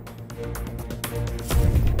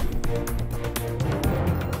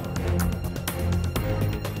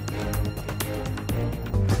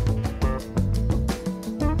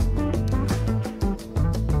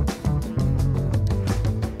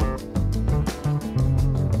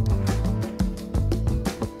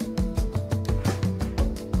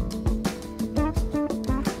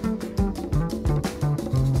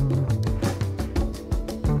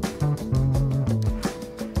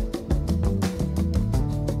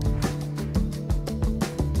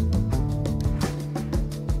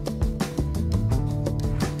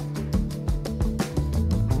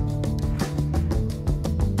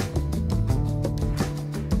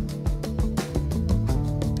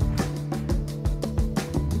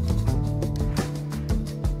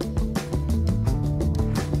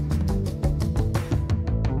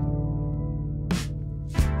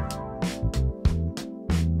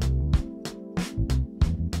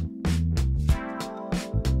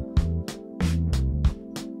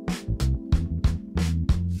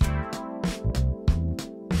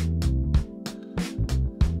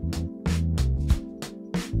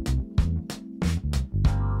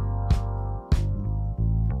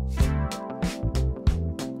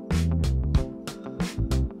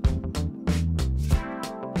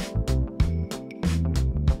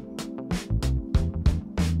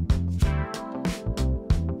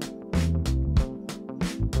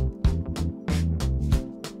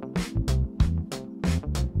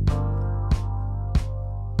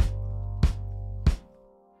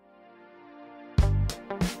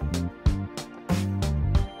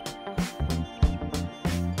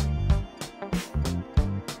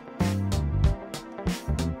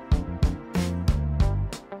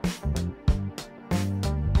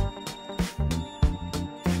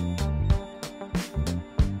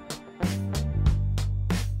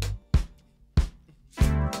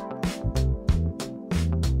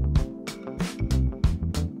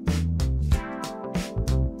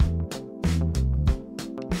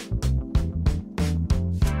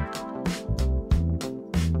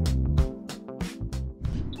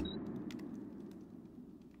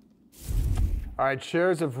 All right,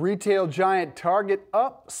 shares of retail giant Target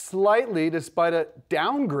up slightly despite a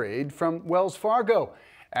downgrade from Wells Fargo.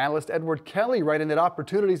 Analyst Edward Kelly writing that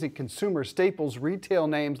opportunities in consumer staples retail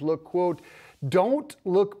names look, quote, don't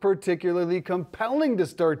look particularly compelling to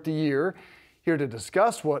start the year. Here to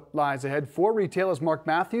discuss what lies ahead for retail is Mark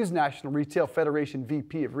Matthews, National Retail Federation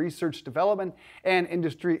VP of Research Development and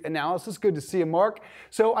Industry Analysis. Good to see you, Mark.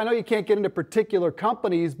 So I know you can't get into particular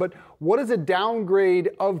companies, but what does a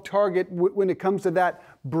downgrade of Target when it comes to that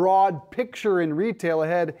broad picture in retail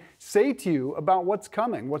ahead say to you about what's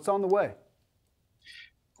coming, what's on the way?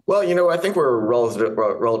 Well, I think we're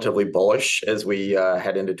relatively bullish as we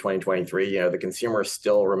head into 2023. The consumer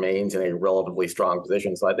still remains in a relatively strong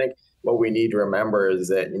position. So I think what we need to remember is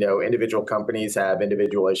that, individual companies have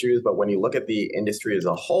individual issues, but when you look at the industry as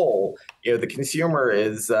a whole, the consumer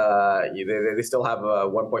is, they still have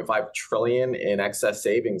 1.5 trillion in excess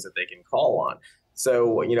savings that they can call on.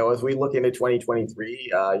 So, as we look into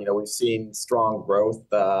 2023, we've seen strong growth,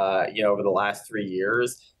 over the last 3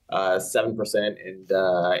 years. 7%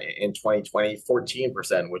 in 2020,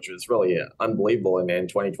 14%, which was really unbelievable in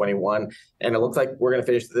 2021. And it looks like we're going to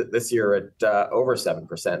finish this year at over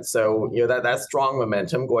 7%. So, that's strong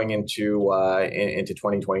momentum going into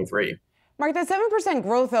 2023. Mark, that 7%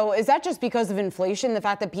 growth, though, is that just because of inflation, the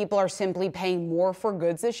fact that people are simply paying more for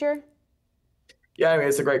goods this year? Yeah,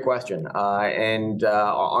 it's a great question. And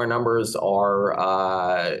our numbers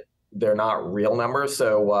are they're not real numbers.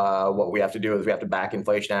 So what we have to do is we have to back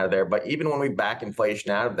inflation out of there. But even when we back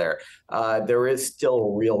inflation out of there, there is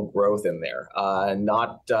still real growth in there.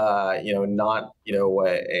 Not a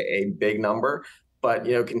big number. But,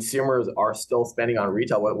 consumers are still spending on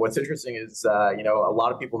retail. What's interesting is, a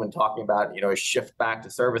lot of people have been talking about, a shift back to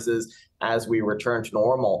services as we return to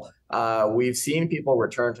normal. We've seen people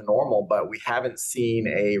return to normal, but we haven't seen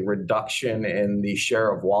a reduction in the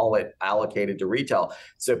share of wallet allocated to retail.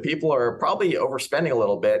 So people are probably overspending a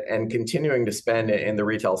little bit and continuing to spend in the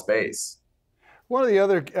retail space. One of the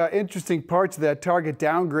other interesting parts of that Target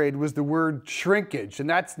downgrade was the word shrinkage. And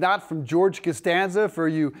that's not from George Costanza for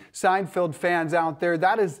you Seinfeld fans out there.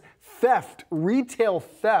 That is theft, retail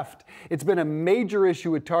theft. It's been a major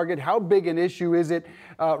issue at Target. How big an issue is it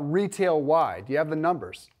retail-wide? Do you have the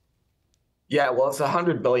numbers? Yeah, well, it's a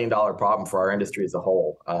 $100 billion problem for our industry as a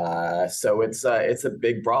whole. So it's a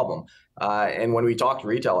big problem. And when we talk to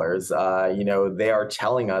retailers, they are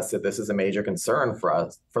telling us that this is a major concern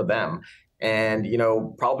for them. And,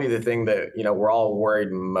 probably the thing that, we're all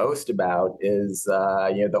worried most about is,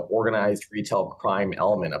 the organized retail crime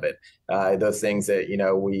element of it. Those things that,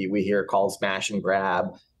 we hear called smash and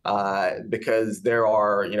grab, because there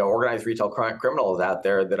are, organized retail criminals out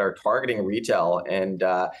there that are targeting retail, and,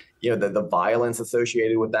 the violence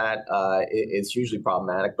associated with that is hugely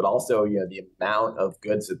problematic. But also, the amount of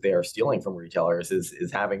goods that they are stealing from retailers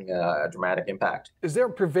is having a dramatic impact. Is there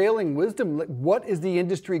prevailing wisdom? What is the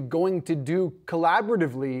industry going to do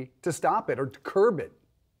collaboratively to stop it or to curb it?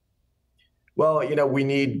 Well, we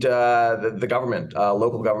need the government,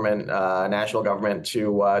 local government, national government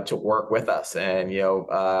to work with us. And,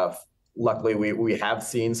 luckily, we have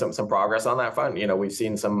seen some progress on that front. We've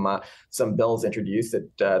seen some bills introduced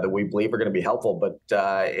that we believe are going to be helpful, but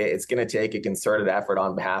it's going to take a concerted effort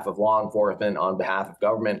on behalf of law enforcement, on behalf of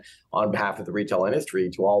government, on behalf of the retail industry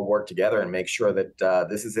to all work together and make sure that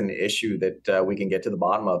this is an issue that we can get to the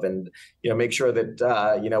bottom of, and make sure that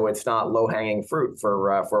it's not low-hanging fruit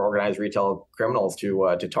for organized retail criminals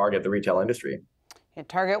to target the retail industry. Yeah,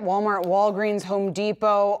 Target, Walmart, Walgreens, Home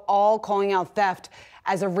Depot, all calling out theft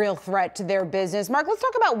as a real threat to their business. Mark, let's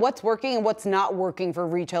talk about what's working and what's not working for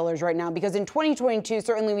retailers right now, because in 2022,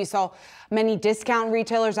 certainly we saw many discount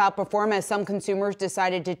retailers outperform as some consumers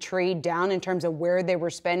decided to trade down in terms of where they were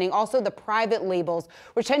spending. Also, the private labels,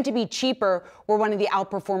 which tend to be cheaper, were one of the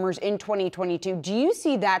outperformers in 2022. Do you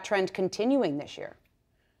see that trend continuing this year?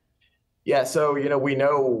 Yeah, so we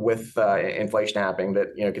know with inflation happening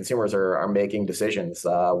that consumers are making decisions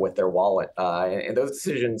with their wallet, and those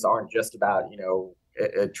decisions aren't just about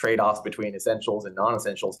trade-offs between essentials and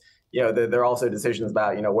non-essentials. There are also decisions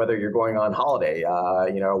about whether you're going on holiday,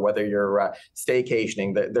 whether you're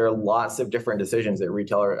staycationing. There are lots of different decisions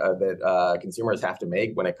that consumers have to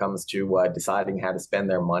make when it comes to deciding how to spend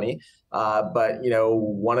their money. But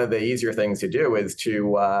one of the easier things to do is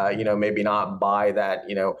to maybe not buy that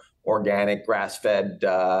organic, grass-fed,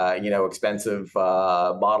 expensive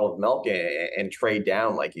bottle of milk and trade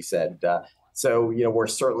down, like you said. So, we're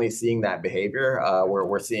certainly seeing that behavior where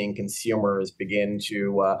we're seeing consumers begin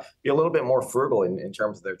to be a little bit more frugal in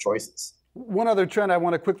terms of their choices. One other trend I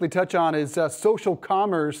want to quickly touch on is social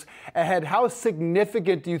commerce ahead. How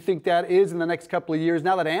significant do you think that is in the next couple of years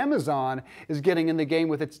now that Amazon is getting in the game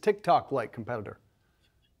with its TikTok-like competitor?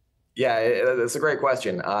 Yeah, that's a great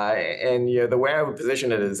question. And the way I would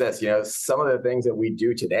position it is this: some of the things that we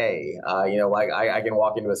do today, like I can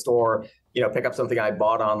walk into a store, pick up something I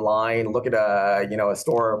bought online, look at a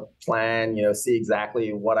store plan, see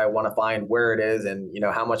exactly what I want to find, where it is, and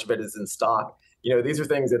how much of it is in stock. These are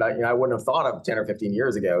things that I wouldn't have thought of 10 or 15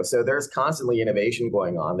 years ago. So there's constantly innovation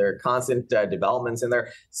going on. There are constant developments in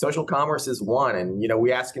there. Social commerce is one, and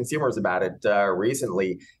we asked consumers about it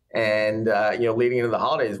recently. And leading into the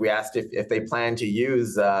holidays, we asked if they plan to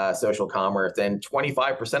use social commerce, and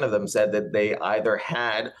 25% of them said that they either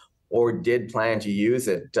had or did plan to use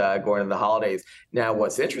it going into the holidays. Now,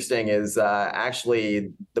 what's interesting is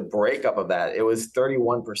actually the breakup of that. It was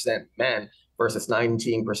 31% men versus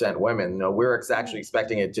 19% women. We're actually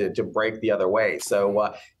expecting it to break the other way.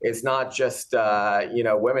 So it's not just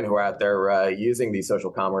women who are out there using these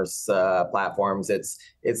social commerce platforms. It's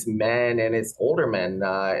men, and it's older men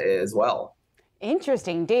as well.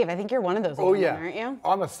 Interesting. Dave, I think you're one of those older men, aren't you?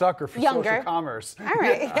 I'm a sucker for social commerce. All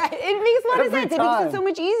right. Yeah. It makes a lot of sense. It makes it so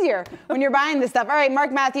much easier when you're buying this stuff. All right,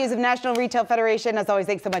 Mark Matthews of National Retail Federation, as always,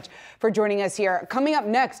 thanks so much for joining us here. Coming up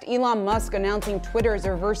next, Elon Musk announcing Twitter is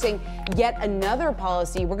reversing yet another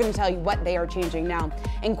policy. We're going to tell you what they are changing now.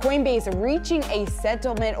 And Coinbase reaching a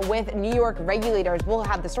settlement with New York regulators. We'll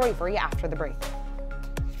have the story for you after the break.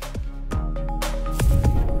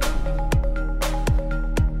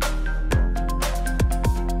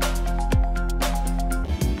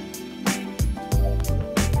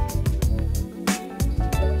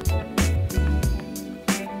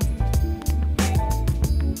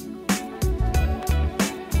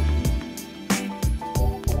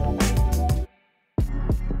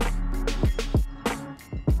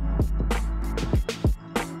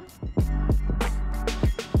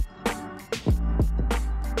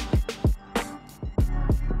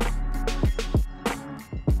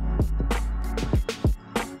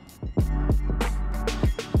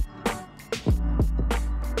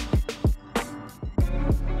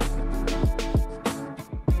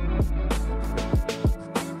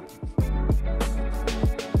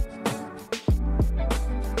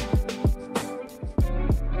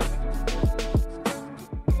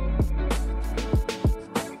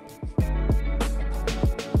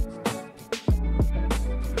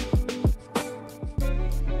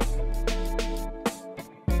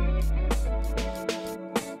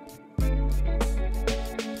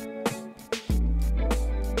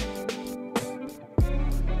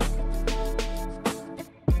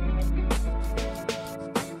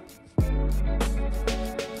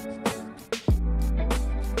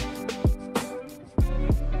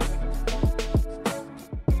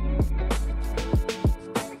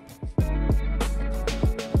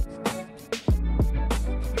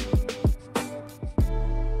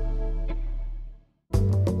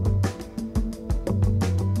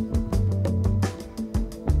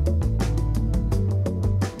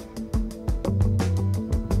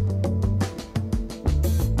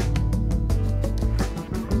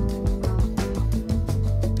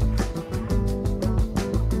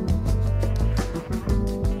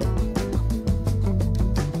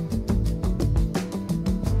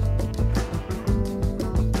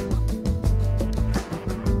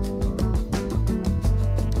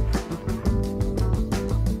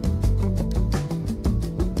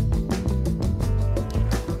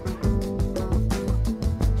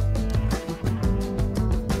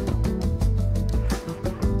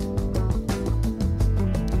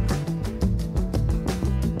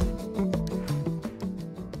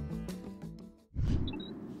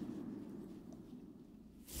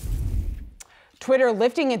 Twitter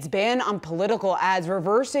lifting its ban on political ads,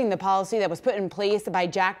 reversing the policy that was put in place by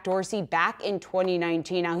Jack Dorsey back in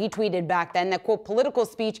 2019. Now, he tweeted back then that, quote, political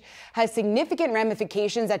speech has significant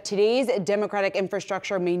ramifications that today's democratic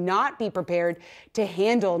infrastructure may not be prepared to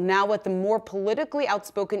handle. Now, with the more politically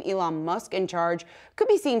outspoken Elon Musk in charge, could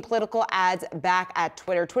be seeing political ads back at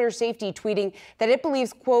Twitter. Twitter Safety tweeting that it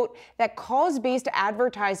believes, quote, that cause-based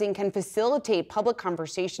advertising can facilitate public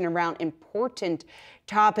conversation around important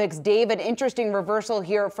topics. Dave, an interesting reversal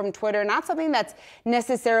here from Twitter. Not something that's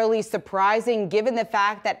necessarily surprising given the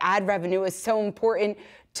fact that ad revenue is so important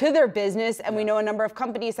to their business. And we know a number of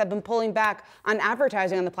companies have been pulling back on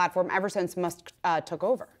advertising on the platform ever since Musk took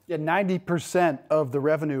over. Yeah, 90% of the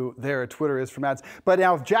revenue there at Twitter is from ads. But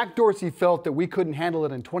now if Jack Dorsey felt that we couldn't handle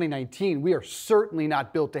it in 2019, we are certainly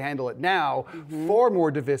not built to handle it now. Far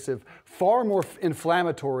more divisive, far more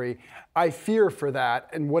inflammatory. I fear for that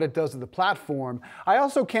and what it does to the platform. I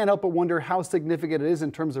also can't help but wonder how significant it is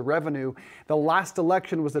in terms of revenue. The last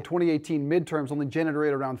election was the 2018 midterms, only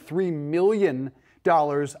generated around $3 million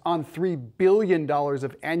on $3 billion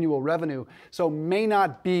of annual revenue. So may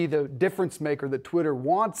not be the difference maker that Twitter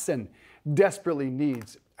wants and desperately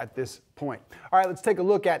needs at this point. All right, let's take a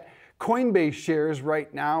look at Coinbase shares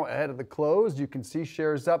right now ahead of the close. You can see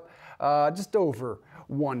shares up just over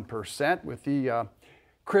 1% with the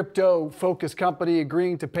crypto-focused company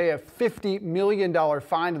agreeing to pay a $50 million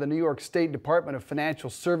fine to the New York State Department of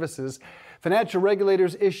Financial Services. Financial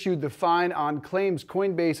regulators issued the fine on claims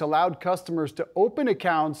Coinbase allowed customers to open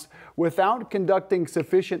accounts without conducting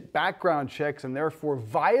sufficient background checks and therefore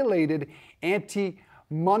violated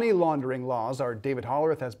anti-money laundering laws. Our David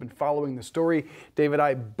Hollerith has been following the story. David,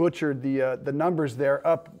 I butchered the numbers there,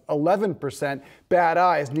 up 11%. Bad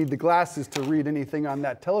eyes, need the glasses to read anything on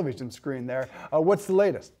that television screen there. What's the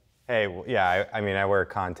latest? Hey, well, yeah, I mean, I wear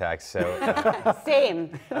contacts, so...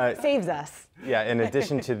 Same. Saves us. Yeah, in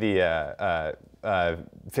addition to the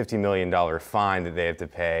 $50 million fine that they have to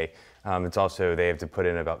pay, it's also they have to put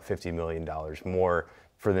in about $50 million more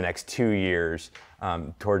for the next 2 years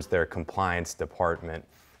towards their compliance department.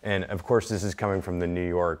 And of course, this is coming from the New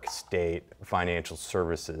York State Financial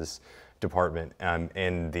Services Department,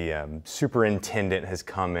 and the superintendent has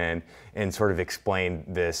come in and sort of explained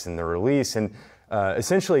this in the release. And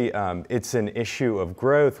essentially, it's an issue of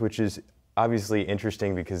growth, which is obviously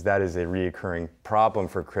interesting because that is a reoccurring problem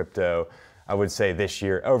for crypto, I would say this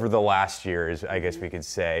year, over the last year, is I guess we could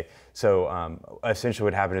say. So essentially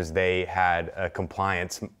what happened is they had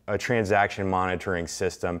a transaction monitoring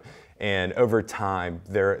system, and over time,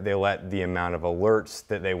 they let the amount of alerts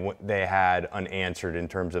that they had unanswered in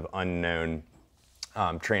terms of unknown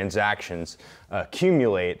transactions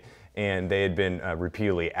accumulate. And they had been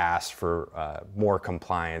repeatedly asked for more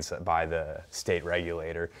compliance by the state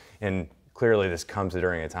regulator. And clearly this comes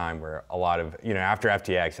during a time where a lot of, after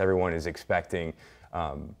FTX, everyone is expecting,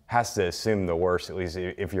 has to assume the worst, at least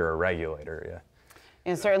if you're a regulator, yeah.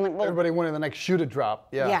 And certainly, well, everybody wanting the next shoe to drop.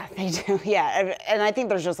 Yeah. Yeah, they do. Yeah, and I think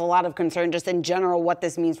there's just a lot of concern just in general what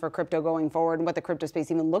this means for crypto going forward and what the crypto space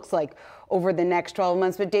even looks like over the next 12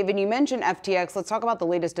 months. But David, you mentioned FTX. Let's talk about the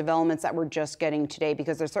latest developments that we're just getting today,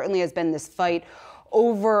 because there certainly has been this fight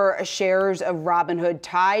over shares of Robinhood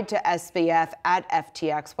tied to SBF at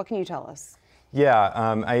FTX. What can you tell us?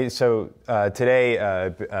 Yeah, so today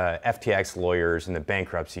FTX lawyers in the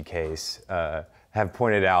bankruptcy case have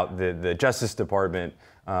pointed out that the Justice Department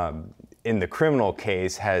in the criminal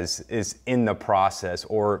case is in the process,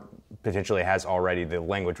 or potentially has already, the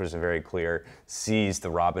language wasn't very clear, seized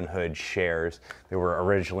the Robinhood shares that were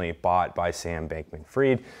originally bought by Sam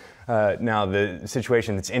Bankman-Fried. Now, the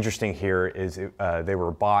situation that's interesting here is they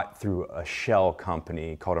were bought through a shell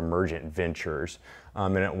company called Emergent Ventures.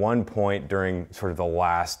 And at one point during sort of the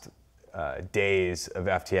last days of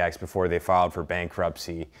FTX before they filed for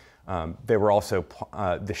bankruptcy, they were also,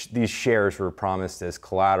 these shares were promised as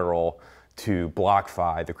collateral to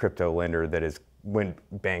BlockFi, the crypto lender that went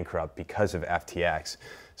bankrupt because of FTX.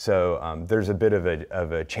 So there's a bit of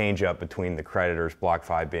a change up between the creditors,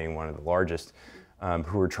 BlockFi being one of the largest,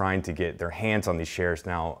 who are trying to get their hands on these shares.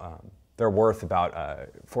 Now, they're worth about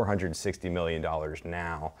 $460 million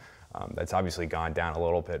now. That's obviously gone down a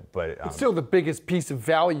little bit, but it's still the biggest piece of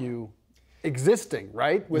value existing,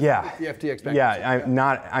 right? With the FTX bankruptcy. Yeah,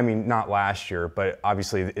 not last year, but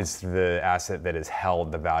obviously it's the asset that has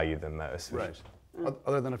held the value the most. Right.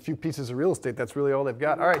 Other than a few pieces of real estate, that's really all they've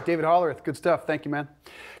got. All right, David Hollerith, good stuff. Thank you, man.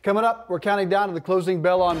 Coming up, we're counting down to the closing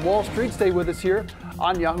bell on Wall Street. Stay with us here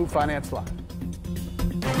on Yahoo Finance Live.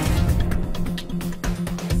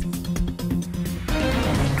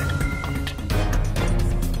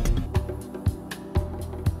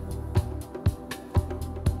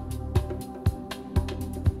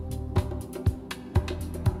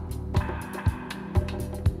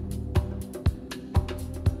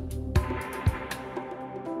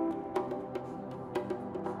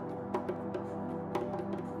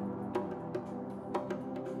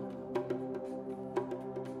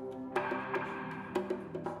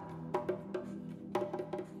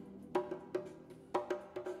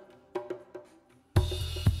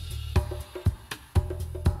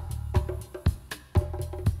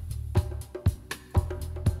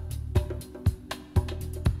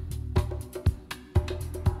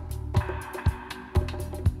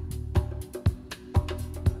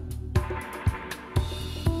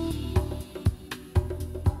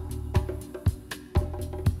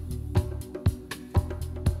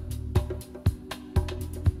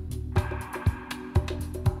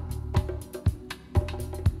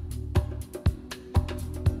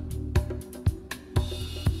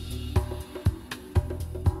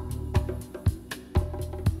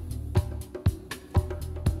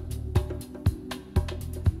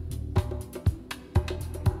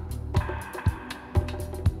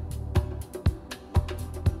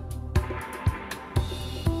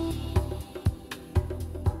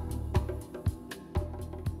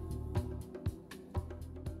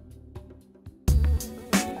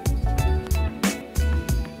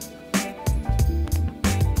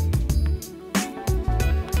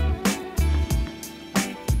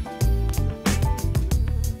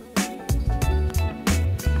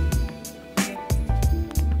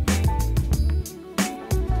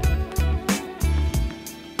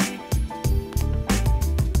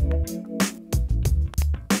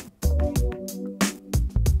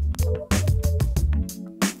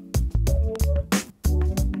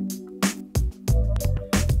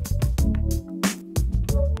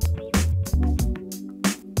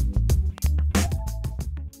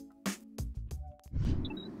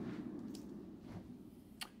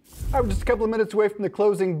 All right, we're just a couple of minutes away from the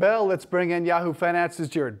closing bell. Let's bring in Yahoo Finance's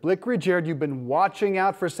Jared Blickery. Jared, you've been watching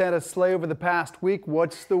out for Santa's sleigh over the past week.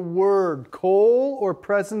 What's the word? Coal or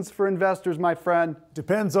presents for investors, my friend?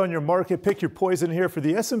 Depends on your market. Pick your poison here. For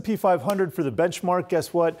the S&P 500, for the benchmark,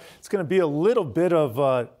 guess what? It's going to be a little bit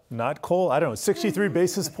of not coal. I don't know, 63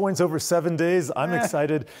 basis points over 7 days. I'm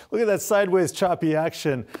excited. Look at that sideways choppy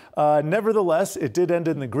action. Nevertheless, it did end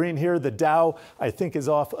in the green here. The Dow, I think, is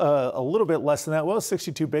off a little bit less than that. Well,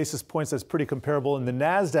 62 basis points. That's pretty comparable. And the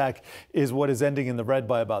Nasdaq is what is ending in the red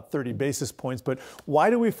by about 30 basis points. But why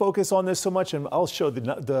do we focus on this so much? And I'll show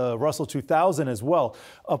the Russell 2000 as well,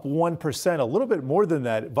 up 1%, a little bit more than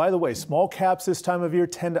that. By the way, small caps this time of year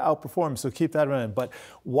tend to outperform, so keep that in mind. But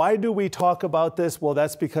why do we talk about this? Well,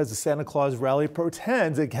 that's because the Santa Claus rally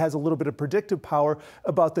pretends it has a little bit of predictive power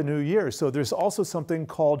about the new year. So there's also something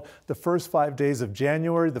called the first 5 days of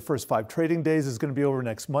January. The first 5 trading days is going to be over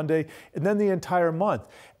next Monday, and then the entire month.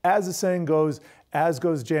 As the saying goes, as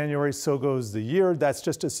goes January, so goes the year. That's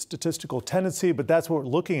just a statistical tendency, but that's what we're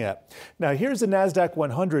looking at. Now, here's the Nasdaq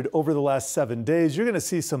 100 over the last 7 days. You're going to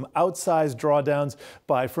see some outsized drawdowns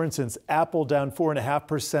by, for instance, Apple down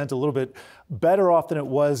 4.5%, a little bit better off than it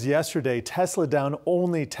was yesterday. Tesla down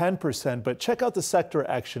only 10%, but check out the sector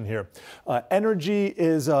action here. Energy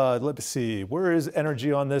is, let's see, where is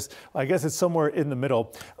energy on this? I guess it's somewhere in the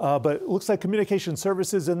middle, but it looks like communication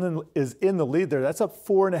services is in the lead there. That's up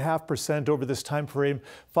 4.5% over this time frame,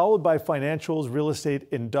 followed by financials, real estate,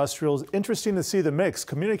 industrials. Interesting to see the mix.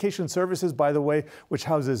 Communication services, by the way, which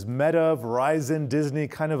houses Meta, Verizon, Disney,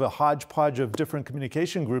 kind of a hodgepodge of different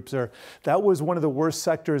communication groups there. That was one of the worst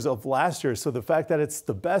sectors of last year. So the fact that it's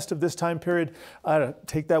the best of this time period,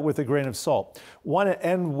 take that with a grain of salt. Want to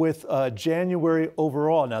end with January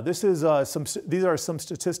overall. Now, this is these are some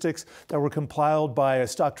statistics that were compiled by a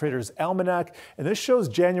Stock Traders Almanac, and this shows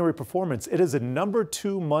January performance. It is a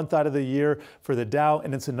 #2 month out of the year for the Dow,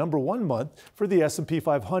 and it's a #1 month for the S&P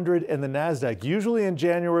 500 and the Nasdaq. Usually in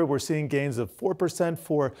January, we're seeing gains of 4%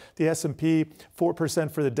 for the S&P,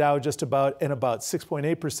 4% for the Dow, just about, and about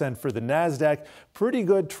 6.8% for the Nasdaq. Pretty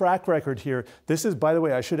good track record here. This is, by the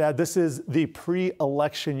way, I should add, this is the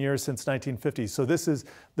pre-election year since 1950. So this is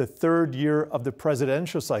the 3rd year of the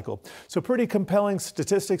presidential cycle. So pretty compelling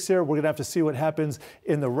statistics here. We're going to have to see what happens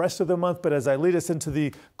in the rest of the month. But as I lead us into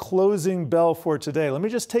the closing bell for today, let me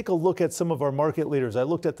just take a look at some of our market leaders. I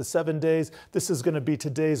looked at the 7 days. This is going to be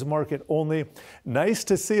today's market only. Nice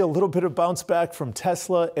to see a little bit of bounce back from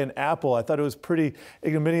Tesla and Apple. I thought it was pretty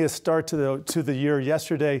ignominious start to the year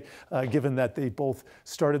yesterday, given that they both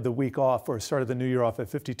started the week off, or started the new year off at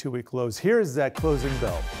 52-week lows. Here's that closing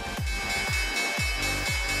bell.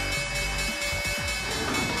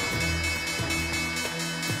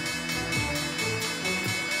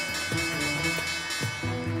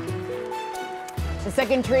 The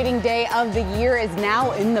second trading day of the year is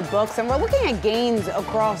now in the books, and we're looking at gains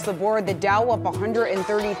across the board. The Dow up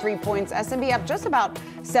 133 points, S&P up just about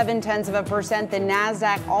 0.7%. The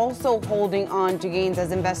Nasdaq also holding on to gains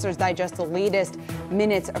as investors digest the latest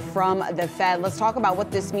minutes from the Fed. Let's talk about what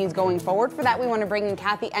this means going forward. For that, we want to bring in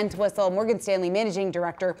Kathy Entwistle, Morgan Stanley Managing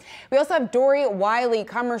Director. We also have Dory Wiley,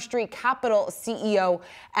 Commerce Street Capital CEO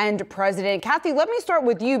and President. Kathy, let me start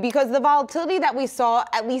with you, because the volatility that we saw,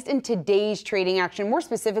 at least in today's trading action, more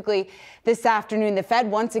specifically this afternoon, the Fed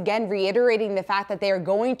once again reiterating the fact that they are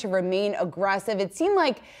going to remain aggressive. It seemed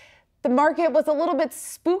like the market was a little bit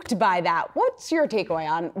spooked by that. What's your takeaway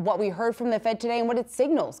on what we heard from the Fed today and what it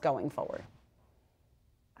signals going forward?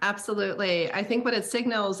 Absolutely. I think what it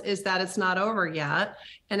signals is that it's not over yet.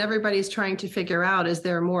 And everybody's trying to figure out, is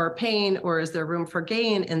there more pain or is there room for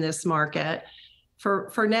gain in this market?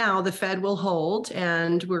 For now, the Fed will hold,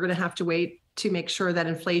 and we're going to have to wait to make sure that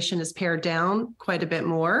inflation is pared down quite a bit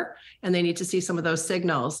more, and they need to see some of those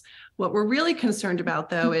signals. What we're really concerned about,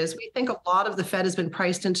 though, is we think a lot of the Fed has been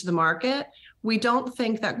priced into the market. We don't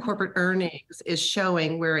think that corporate earnings is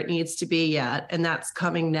showing where it needs to be yet, and that's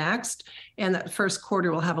coming next. And that first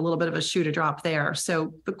quarter will have a little bit of a shoe to drop there.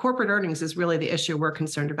 So the corporate earnings is really the issue we're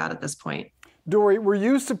concerned about at this point. Dory, were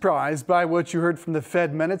you surprised by what you heard from the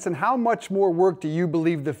Fed minutes, and how much more work do you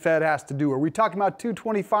believe the Fed has to do? Are we talking about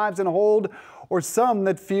 225s in a hold, or some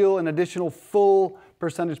that feel an additional full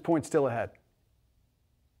percentage point still ahead?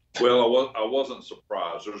 Well, I wasn't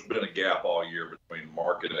surprised. There's been a gap all year between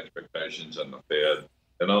market expectations and the Fed.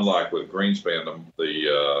 And unlike with Greenspan,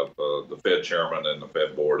 the Fed chairman and the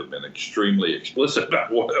Fed board have been extremely explicit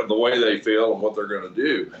about the way they feel and what they're going to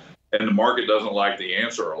do. And the market doesn't like the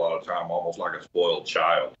answer a lot of time, almost like a spoiled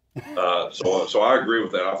child. So I agree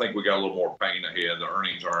with that. I think we got a little more pain ahead. The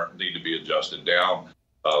earnings need to be adjusted down.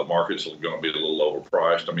 The market's going to be a little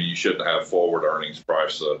overpriced. I mean, you shouldn't have forward earnings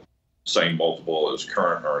priced same multiple as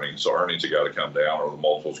current earnings. So earnings have got to come down or the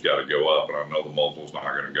multiple's got to go up. And I know the multiple's not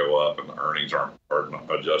going to go up and the earnings aren't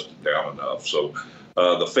adjusted down enough. So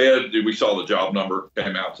the Fed, we saw the job number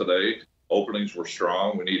came out today. Openings were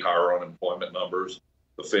strong. We need higher unemployment numbers.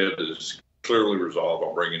 The Fed is clearly resolved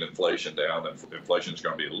on bringing inflation down, and inflation is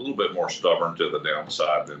going to be a little bit more stubborn to the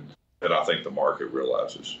downside than I think the market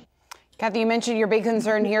realizes. Kathy, you mentioned your big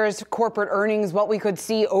concern here is corporate earnings, what we could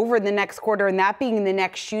see over the next quarter, and that being the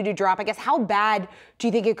next shoe to drop. I guess, how bad do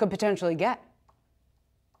you think it could potentially get?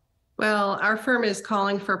 Well, our firm is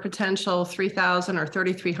calling for potential 3,000 or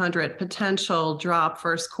 3,300 potential drop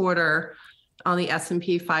first quarter on the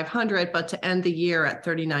S&P 500, but to end the year at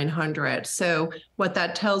 3,900. So what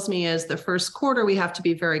that tells me is the first quarter, we have to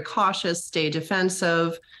be very cautious, stay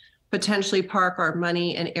defensive, potentially park our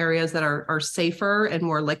money in areas that are safer and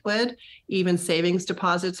more liquid. Even savings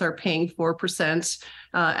deposits are paying 4%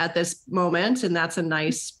 at this moment. And that's a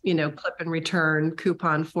nice, clip and return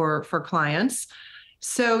coupon for clients.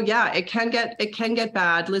 So yeah, it can get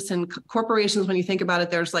bad. Listen, corporations, when you think about it,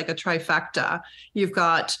 there's like a trifecta. You've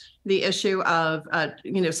got the issue of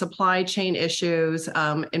supply chain issues,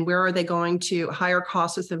 and where are they going to? Higher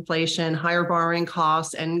costs with inflation, higher borrowing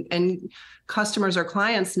costs, and customers or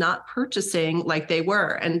clients not purchasing like they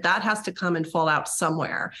were, and that has to come and fall out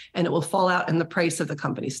somewhere, and it will fall out in the price of the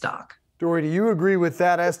company stock. Dory, do you agree with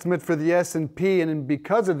that estimate for the S&P? And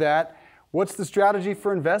because of that, what's the strategy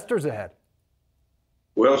for investors ahead?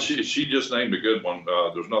 Well, she just named a good one.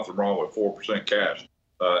 There's nothing wrong with 4% cash.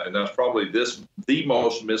 And that's probably the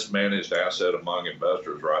most mismanaged asset among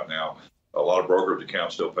investors right now. A lot of brokerage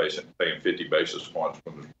accounts still paying 50 basis points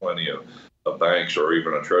when there's plenty of banks or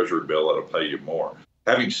even a treasury bill that'll pay you more.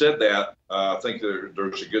 Having said that, I think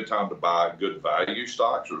there's a good time to buy good value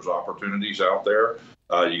stocks. There's opportunities out there.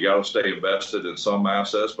 You got to stay invested in some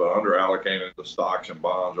assets, but under allocating the stocks and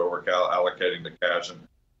bonds, over allocating the cash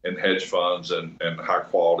and hedge funds and high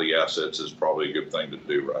quality assets is probably a good thing to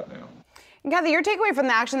do right now. And Kathy, your takeaway from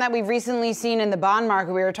the action that we've recently seen in the bond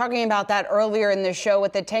market, we were talking about that earlier in the show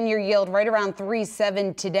with the 10-year yield right around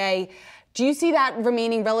 3.7 today. Do you see that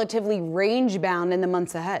remaining relatively range bound in the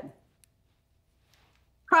months ahead?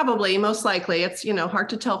 Probably, most likely. It's hard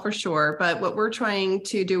to tell for sure, but what we're trying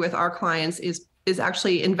to do with our clients is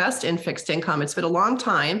actually invest in fixed income. It's been a long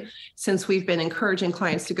time since we've been encouraging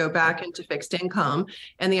clients to go back into fixed income,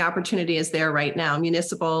 and the opportunity is there right now.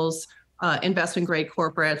 Municipals, investment grade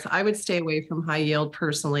corporates. I would stay away from high yield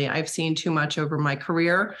personally. I've seen too much over my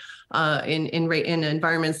career in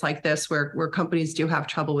environments like this where companies do have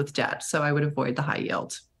trouble with debt. So I would avoid the high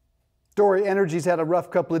yield. Dory, energy's had a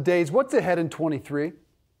rough couple of days. What's ahead in 23?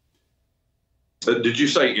 Did you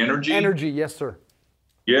say energy? Energy, yes, sir.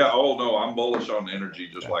 Yeah. Oh, no, I'm bullish on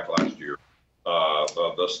energy just like last year.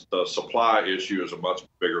 The supply issue is a much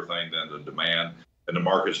bigger thing than the demand, and the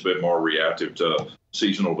market's been more reactive to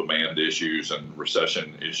seasonal demand issues and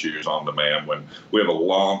recession issues on demand when we have a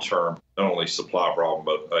long-term, not only supply problem,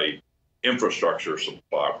 but a infrastructure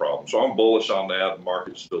supply problem. So I'm bullish on that. The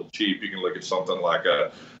market's still cheap. You can look at something like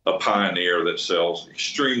a Pioneer that sells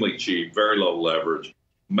extremely cheap, very low leverage,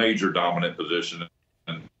 major dominant position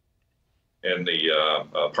in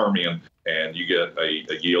the Permian, and you get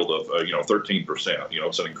a yield of 13%.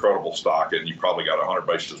 It's an incredible stock, and you probably got 100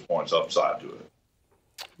 basis points upside to it.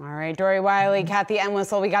 All right, Dory Wiley, Kathy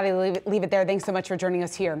Entwistle, we got to leave it there. Thanks so much for joining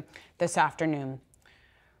us here this afternoon.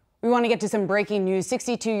 We want to get to some breaking news.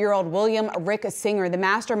 62-year-old William Rick Singer, the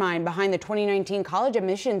mastermind behind the 2019 college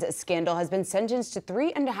admissions scandal, has been sentenced to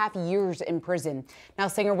 3.5 years in prison. Now,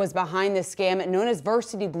 Singer was behind the scam known as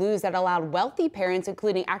Varsity Blues that allowed wealthy parents,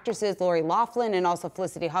 including actresses Lori Loughlin and also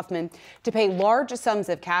Felicity Huffman, to pay large sums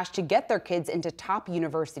of cash to get their kids into top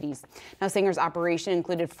universities. Now, Singer's operation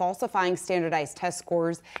included falsifying standardized test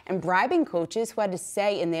scores and bribing coaches who had a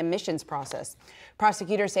say in the admissions process.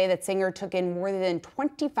 Prosecutors say that Singer took in more than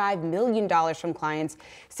 $25 million from clients.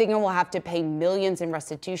 Singer will have to pay millions in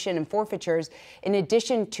restitution and forfeitures in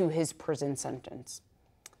addition to his prison sentence.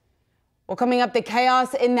 Well, coming up, the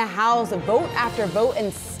chaos in the House, vote after vote,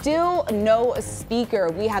 and still no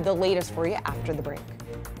speaker. We have the latest for you after the break.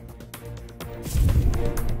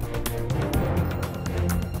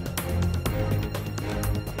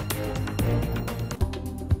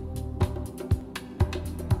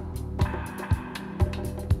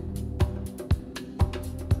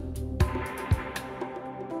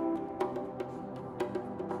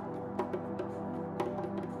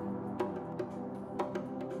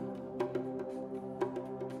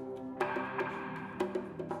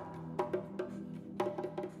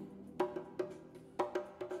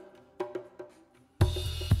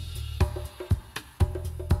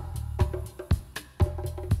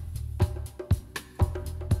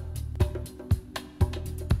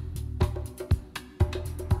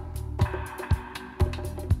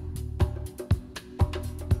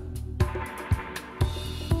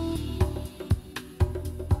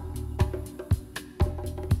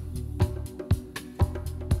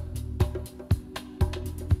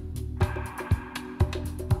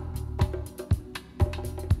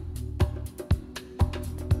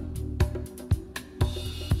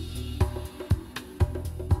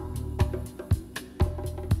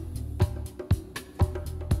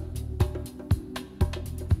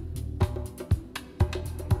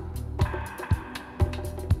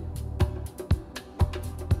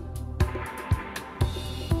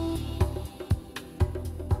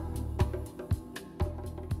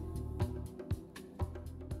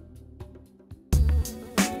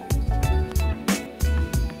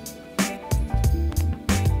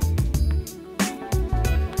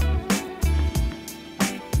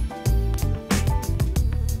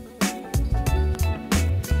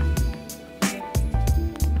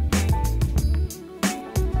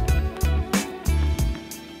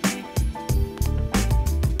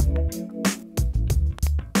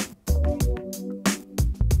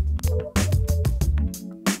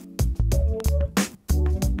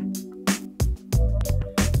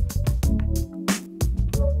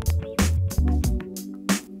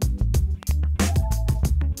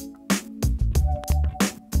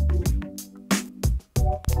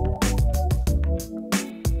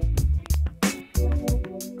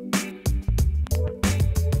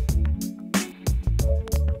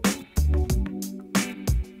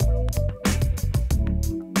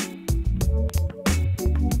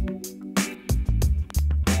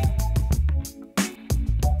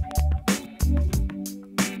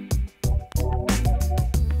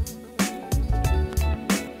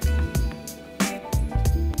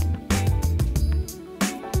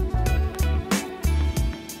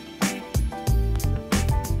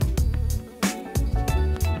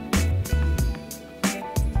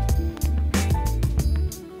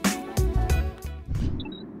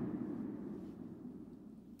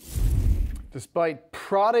 Despite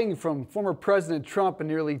prodding from former President Trump and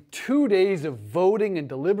nearly 2 days of voting and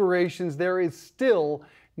deliberations, there is still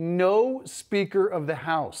no Speaker of the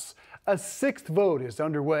House. A sixth vote is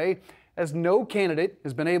underway as no candidate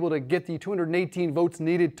has been able to get the 218 votes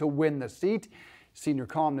needed to win the seat. Senior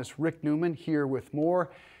columnist Rick Newman here with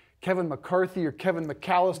more. Kevin McCarthy or Kevin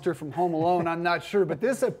McAllister from Home Alone, I'm not sure, but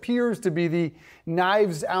this appears to be the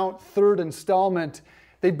Knives Out third installment.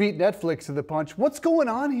 They beat Netflix to the punch. What's going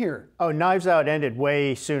on here? Oh, Knives Out ended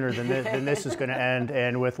way sooner than this is going to end,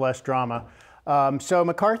 and with less drama. So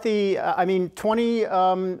McCarthy, 20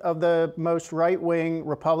 of the most right-wing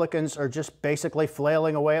Republicans are just basically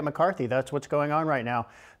flailing away at McCarthy. That's what's going on right now.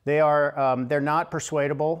 They're not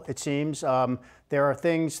persuadable, it seems. There are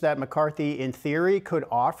things that McCarthy, in theory, could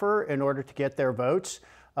offer in order to get their votes,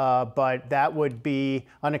 but that would be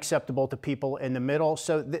unacceptable to people in the middle.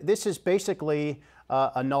 So this is basically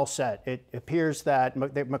a null set. It appears that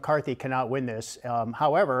McCarthy cannot win this.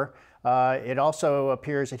 However, it also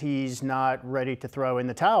appears that he's not ready to throw in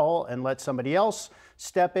the towel and let somebody else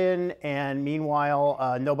step in, and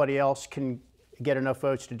meanwhile, nobody else can get enough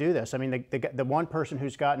votes to do this. I mean, the one person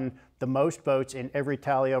who's gotten the most votes in every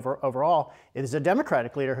tally overall is a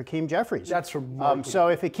Democratic leader, Hakeem Jeffries. That's remarkable. So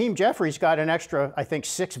if Hakeem Jeffries got an extra, I think,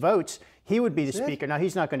 6 votes, he would be the Speaker. Now,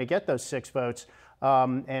 he's not going to get those 6 votes.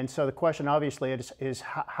 And so the question, obviously, is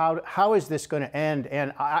how is this going to end?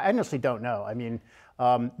 And I honestly don't know. I mean,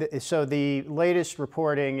 so the latest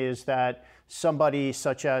reporting is that somebody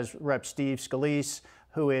such as Rep. Steve Scalise,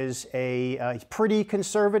 who is he's pretty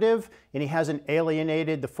conservative, and he hasn't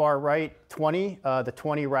alienated the far right 20, the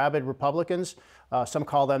 20 rabid Republicans. Some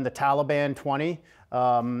call them the Taliban 20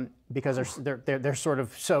 because they're sort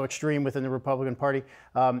of so extreme within the Republican Party.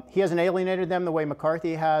 He hasn't alienated them the way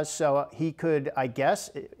McCarthy has, so he could, I guess,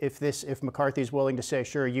 if McCarthy's willing to say,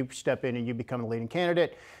 sure, you step in and you become the leading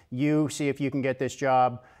candidate, you see if you can get this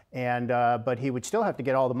job. And but he would still have to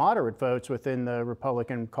get all the moderate votes within the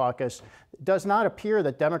Republican caucus. It does not appear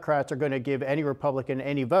that Democrats are going to give any Republican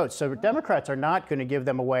any votes. So Democrats are not going to give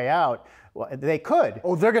them a way out. Well, they could.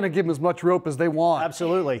 Oh, they're going to give them as much rope as they want.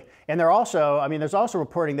 Absolutely. And they're also, there's also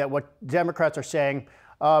reporting that what Democrats are saying,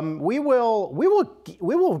 we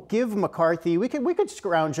will give McCarthy, we could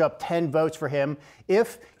scrounge up 10 votes for him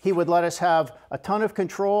if he would let us have a ton of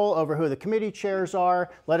control over who the committee chairs are,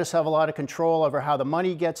 let us have a lot of control over how the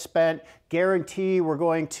money gets spent, guarantee we're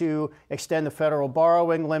going to extend the federal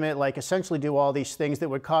borrowing limit, like essentially do all these things that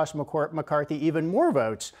would cost McCarthy even more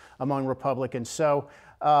votes among Republicans. So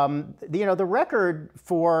the record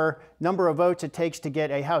for number of votes it takes to get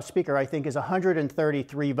a House Speaker, I think, is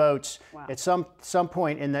 133 votes at some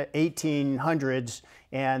point in the 1800s,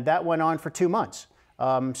 and that went on for 2 months.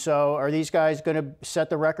 So are these guys going to set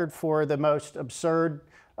the record for the most absurd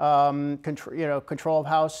control of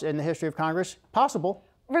House in the history of Congress? Possible.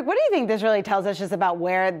 Rick, what do you think this really tells us just about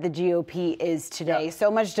where the GOP is today? So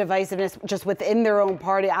much divisiveness just within their own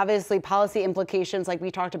party, obviously policy implications like we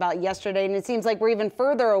talked about yesterday, and it seems like we're even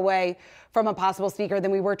further away from a possible speaker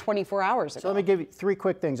than we were 24 hours ago. So let me give you 3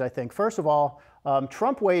 quick things, I think. First of all,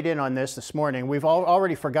 Trump weighed in on this morning. We've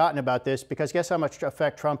already forgotten about this because guess how much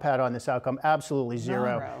effect Trump had on this outcome? Absolutely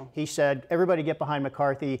zero. He said, everybody get behind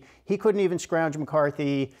McCarthy. He couldn't even scrounge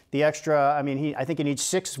McCarthy the extra. I think he needs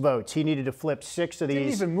 6 votes. He needed to flip 6 of these.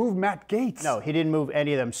 Didn't even move Matt Gaetz. No, he didn't move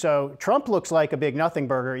any of them. So Trump looks like a big nothing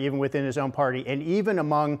burger even within his own party and even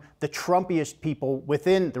among the Trumpiest people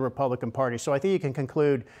within the Republican Party. So I think you can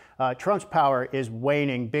conclude Trump's power is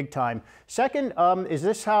waning big time. Second, is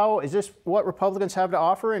this what Republicans have to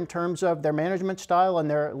offer in terms of their management style and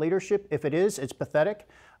their leadership? If it is, it's pathetic.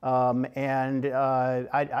 I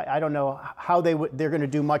don't know how they're going to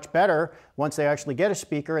do much better once they actually get a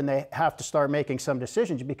speaker and they have to start making some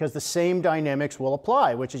decisions, because the same dynamics will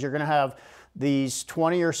apply, which is you're going to have these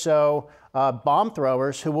 20 or so bomb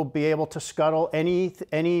throwers who will be able to scuttle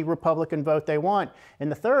any Republican vote they want. And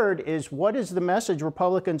the third is, what is the message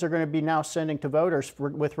Republicans are going to be now sending to voters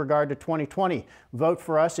with regard to 2020? Vote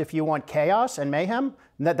for us if you want chaos and mayhem.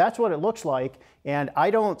 That's what it looks like. And I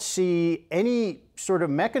don't see any sort of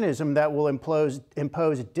mechanism that will impose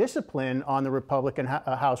discipline on the Republican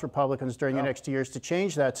House Republicans during the next 2 years to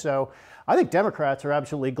change that. So I think Democrats are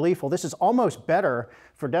absolutely gleeful. This is almost better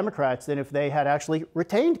for Democrats than if they had actually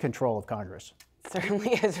retained control of Congress.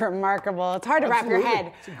 Certainly is remarkable. It's hard to wrap your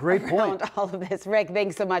head around all of this. Rick,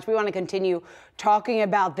 thanks so much. We want to continue talking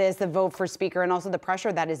about this, the vote for speaker, and also the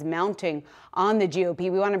pressure that is mounting on the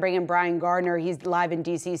GOP. We want to bring in Brian Gardner. He's live in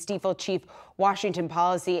D.C., Stifel Chief Washington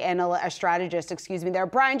Policy Strategist, there.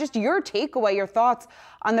 Brian, just your takeaway, your thoughts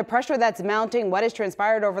on the pressure that's mounting, what has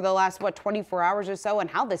transpired over the last, 24 hours or so, and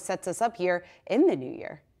how this sets us up here in the new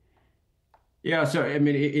year. Yeah, so I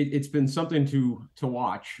mean, it's been something to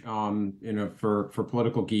watch. For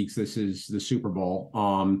political geeks, this is the Super Bowl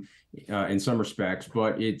in some respects,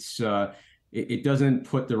 but it doesn't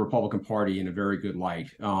put the Republican Party in a very good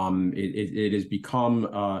light. It has become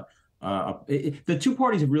the two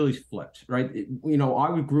parties have really flipped, right?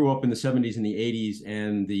 I grew up in the 70s and the 80s,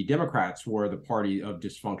 and the Democrats were the party of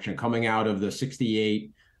dysfunction coming out of the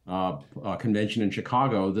 '68 convention in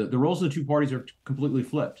Chicago. The roles of the two parties are completely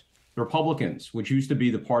flipped. The Republicans, which used to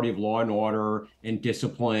be the party of law and order and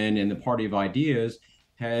discipline and the party of ideas,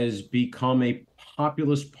 has become a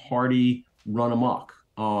populist party run amok.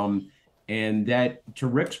 And that, to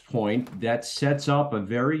Rick's point, that sets up a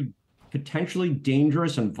very potentially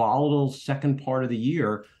dangerous and volatile second part of the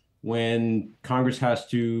year when Congress has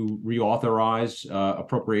to reauthorize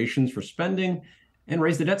appropriations for spending and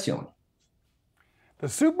raise the debt ceiling. The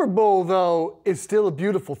Super Bowl, though, is still a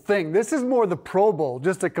beautiful thing. This is more the Pro Bowl,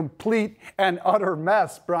 just a complete and utter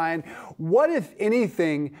mess, Brian. What, if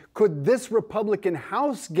anything, could this Republican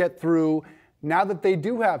House get through now that they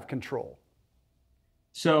do have control?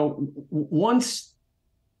 So once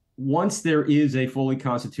there is a fully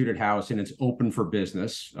constituted House and it's open for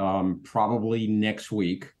business, probably next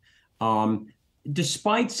week,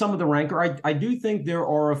 despite some of the rancor, I do think there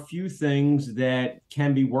are a few things that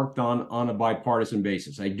can be worked on a bipartisan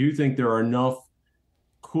basis. I do think there are enough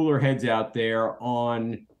cooler heads out there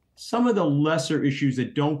on some of the lesser issues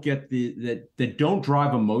that don't get that don't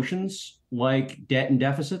drive emotions, like debt and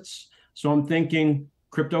deficits. So I'm thinking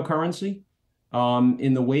cryptocurrency.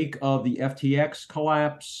 In the wake of the FTX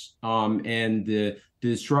collapse and the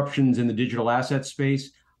disruptions in the digital asset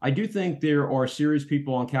space, I do think there are serious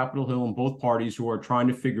people on Capitol Hill in both parties who are trying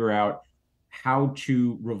to figure out how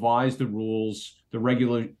to revise the rules, the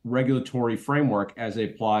regulatory framework as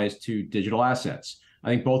it applies to digital assets. I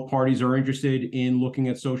think both parties are interested in looking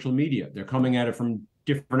at social media. They're coming at it from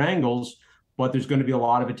different angles, but there's going to be a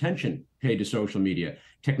lot of attention paid to social media,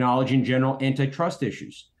 technology in general, antitrust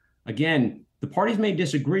issues. Again, the parties may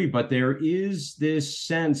disagree, but there is this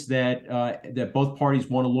sense that that both parties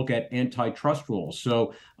want to look at antitrust rules.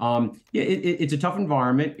 So it's a tough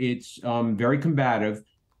environment. It's very combative.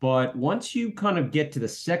 But once you kind of get to the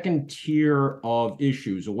second tier of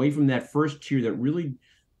issues, away from that first tier that really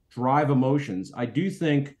drive emotions, I do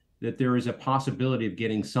think that there is a possibility of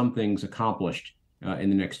getting some things accomplished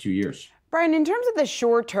in the next 2 years. Brian, in terms of the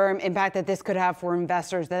short-term impact that this could have for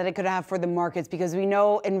investors, that it could have for the markets, because we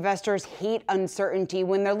know investors hate uncertainty.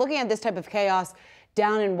 When they're looking at this type of chaos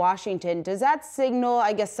down in Washington, does that signal,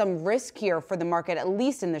 I guess, some risk here for the market, at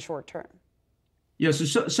least in the short term? Yeah,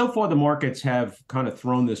 so far the markets have kind of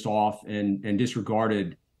thrown this off and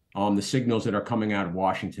disregarded the signals that are coming out of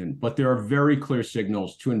Washington. But there are very clear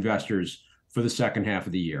signals to investors for the second half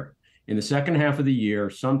of the year. In the second half of the year,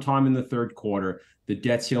 sometime in the third quarter, the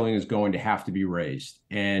debt ceiling is going to have to be raised.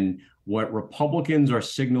 And what Republicans are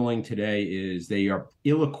signaling today is they are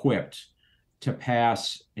ill-equipped to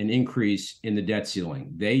pass an increase in the debt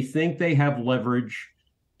ceiling. They think they have leverage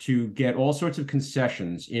to get all sorts of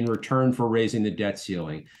concessions in return for raising the debt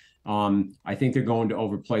ceiling. I think they're going to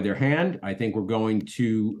overplay their hand. I think we're going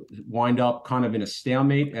to wind up kind of in a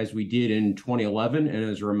stalemate as we did in 2011. And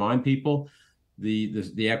as I remind people,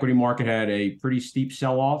 the equity market had a pretty steep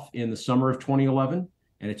sell-off in the summer of 2011,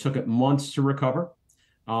 and it took it months to recover.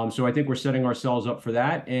 So I think we're setting ourselves up for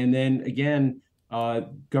that. And then again,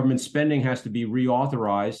 government spending has to be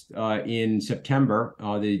reauthorized in September.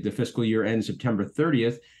 The fiscal year ends September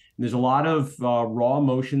 30th. And there's a lot of raw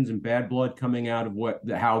emotions and bad blood coming out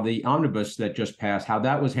of how the omnibus that just passed, how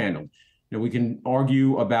that was handled. We can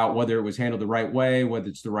argue about whether it was handled the right way, whether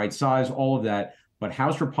it's the right size, all of that. But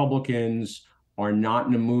House Republicans are not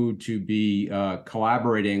in a mood to be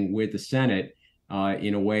collaborating with the Senate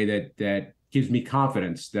in a way that gives me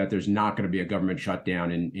confidence that there's not going to be a government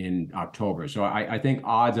shutdown in October. So I think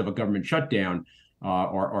odds of a government shutdown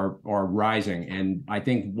are rising. And I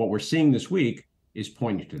think what we're seeing this week is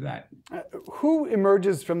pointing to that. Who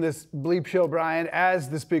emerges from this bleep show, Brian, as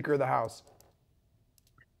the Speaker of the House?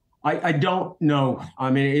 I don't know.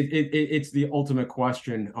 I mean, it's the ultimate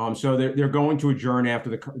question. So they're going to adjourn after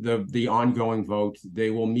the ongoing vote.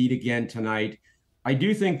 They will meet again tonight. I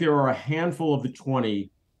do think there are a handful of the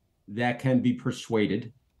 20 that can be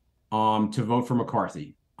persuaded to vote for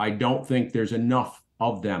McCarthy. I don't think there's enough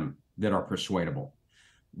of them that are persuadable.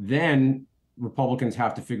 Then Republicans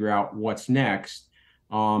have to figure out what's next.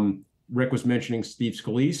 Rick was mentioning Steve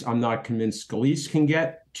Scalise. I'm not convinced Scalise can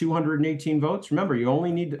get 218 votes. Remember, you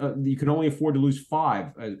can only afford to lose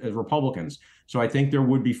 5 as Republicans. So I think there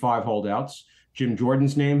would be 5 holdouts. Jim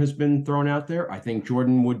Jordan's name has been thrown out there. I think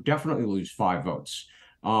Jordan would definitely lose 5 votes.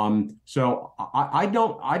 So I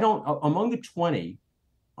don't, among the 20,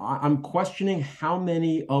 I'm questioning how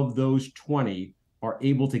many of those 20 are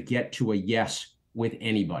able to get to a yes with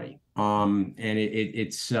anybody. And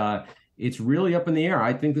it's really up in the air.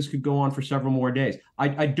 I think this could go on for several more days.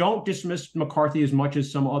 I don't dismiss McCarthy as much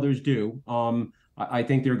as some others do. I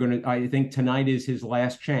think I think tonight is his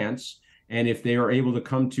last chance. And if they are able to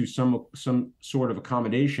come to some sort of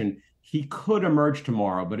accommodation, he could emerge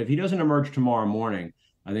tomorrow. But if he doesn't emerge tomorrow morning,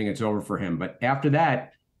 I think it's over for him. But after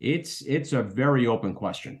that, it's a very open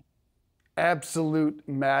question. Absolute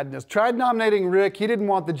madness. Tried nominating Rick. He didn't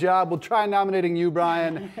want the job. We'll try nominating you,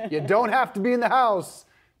 Brian. You don't have to be in the House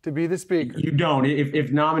to be the Speaker. You don't.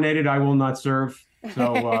 If nominated, I will not serve.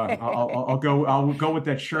 So I'll go with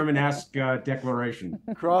that Sherman-esque declaration.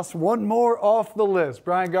 Cross one more off the list.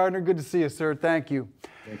 Brian Gardner, good to see you, sir. Thank you.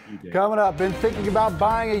 Thank you, Dave. Coming up, been thinking about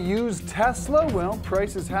buying a used Tesla? Well,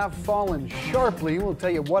 prices have fallen sharply. We'll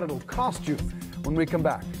tell you what it'll cost you when we come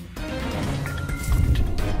back.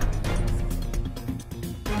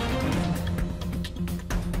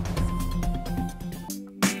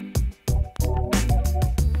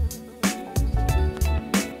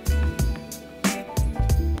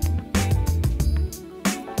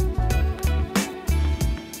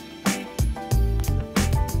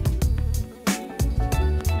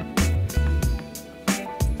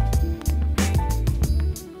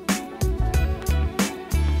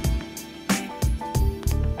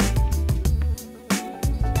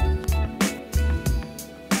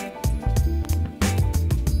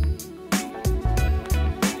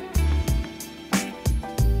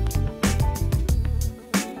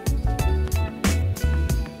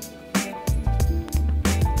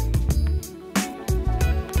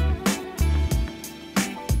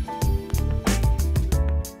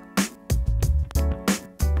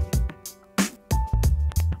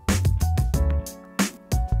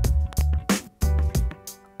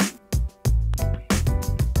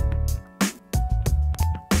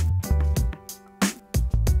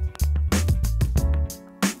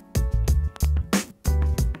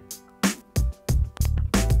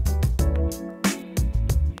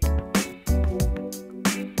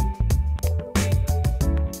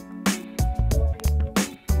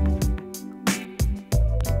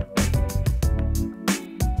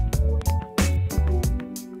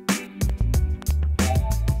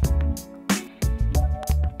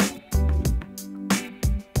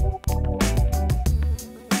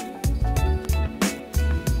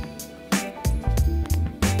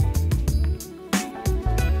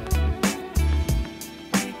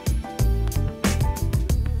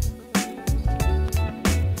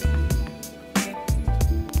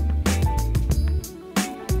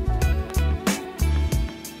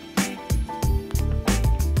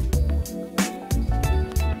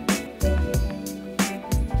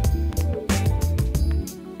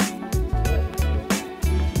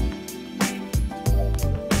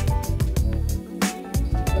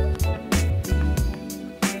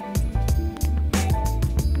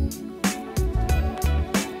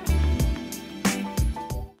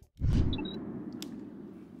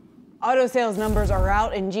 Auto sales numbers are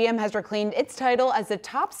out, and GM has reclaimed its title as the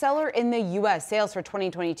top seller in the U.S. Sales for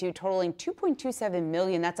 2022 totaling $2.27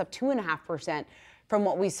 million. That's up 2.5% from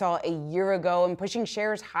what we saw a year ago, and pushing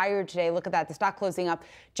shares higher today. Look at that. The stock closing up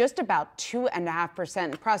just about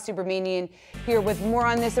 2.5%. Pras Subramanian here with more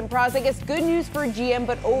on this. And Pras, I guess good news for GM,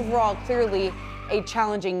 but overall clearly a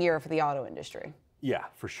challenging year for the auto industry. Yeah,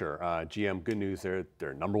 for sure. GM, good news.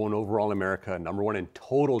 They're number one overall in America, number one in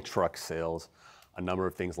total truck sales, a number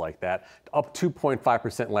of things like that. Up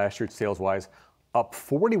 2.5% last year sales-wise, up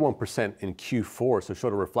 41% in Q4, so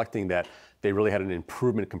sort of reflecting that they really had an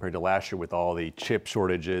improvement compared to last year with all the chip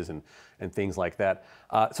shortages and things like that.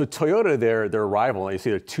 So Toyota, their rival, you see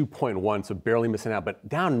they're 2.1, so barely missing out, but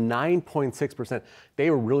down 9.6%. They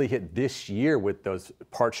were really hit this year with those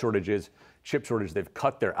part shortages, chip shortage. They've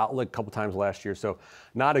cut their outlook a couple times last year, so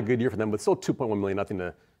not a good year for them, but still 2.1 million, nothing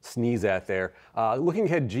to sneeze at there. Looking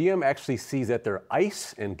ahead, GM actually sees that their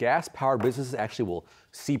ICE and gas-powered businesses actually will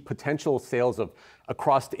see potential sales of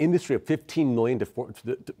across the industry of 15 million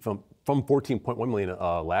from 14.1 million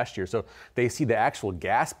last year. So they see the actual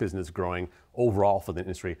gas business growing overall for the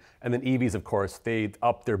industry. And then EVs, of course, they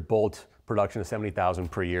upped their Bolt production to 70,000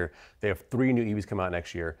 per year. They have 3 new EVs come out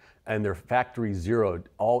next year, and their Factory Zero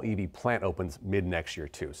all EV plant opens mid next year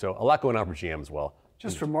too. So a lot going on for GM as well.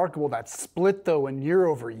 Just remarkable that split, though, in year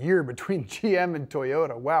over year between GM and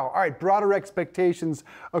Toyota. Wow. All right, broader expectations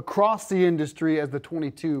across the industry as the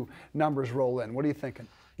 22 numbers roll in. What are you thinking?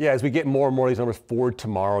 Yeah, as we get more and more of these numbers forward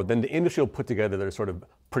tomorrow, then the industry will put together their sort of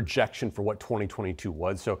projection for what 2022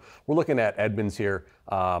 was. So we're looking at Edmunds here,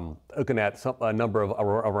 looking at a number of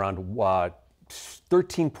around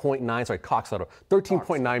 13.9, sorry, Cox Auto,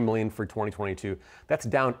 13.9 million for 2022. That's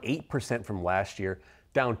down 8% from last year,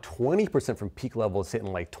 down 20% from peak levels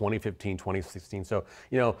hitting like 2015, 2016. So,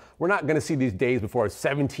 you know, we're not going to see these days before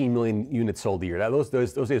 17 million units sold a year. Those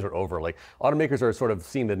days are over. Like, automakers are sort of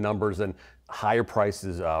seeing the numbers and higher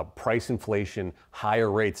prices, price inflation,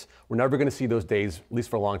 higher rates. We're never going to see those days, at least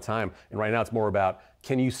for a long time. And right now it's more about,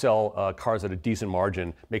 can you sell cars at a decent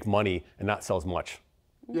margin, make money, and not sell as much?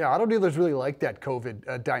 Yeah, auto dealers really like that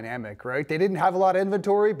COVID dynamic, right? They didn't have a lot of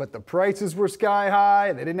inventory, but the prices were sky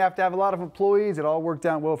high. They didn't have to have a lot of employees. It all worked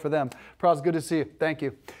out well for them. Praz, good to see you. Thank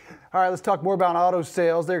you. All right, let's talk more about auto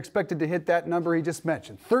sales. They're expected to hit that number he just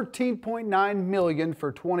mentioned, 13.9 million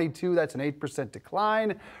for 22. That's an 8%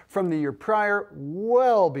 decline from the year prior,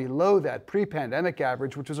 well below that pre-pandemic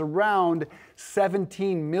average, which was around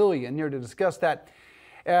 17 million. Here to discuss that,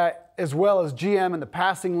 as well as GM in the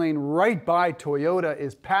passing lane right by Toyota,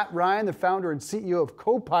 is Pat Ryan, the founder and CEO of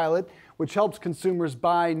Copilot, which helps consumers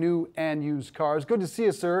buy new and used cars. Good to see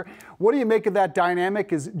you, sir. What do you make of that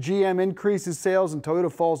dynamic as GM increases sales and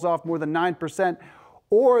Toyota falls off more than 9%?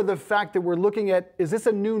 Or the fact that we're looking at, is this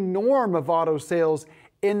a new norm of auto sales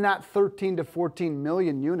in that 13 to 14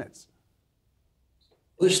 million units?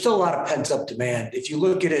 There's still a lot of pent-up demand. If you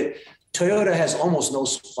look at it, Toyota has almost no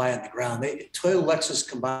supply on the ground. Toyota and Lexus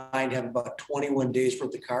combined have about 21 days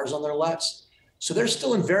worth of cars on their lots. So they're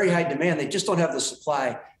still in very high demand. They just don't have the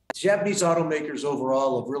supply. Japanese automakers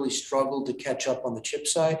overall have really struggled to catch up on the chip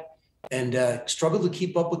side and struggled to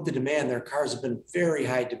keep up with the demand. Their cars have been very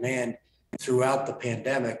high demand throughout the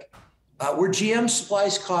pandemic. Where GM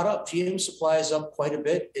supplies caught up, GM supply is up quite a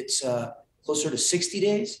bit. It's closer to 60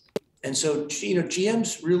 days. And so, you know,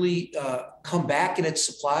 GM's really come back in its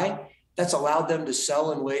supply. That's allowed them to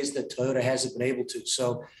sell in ways that Toyota hasn't been able to.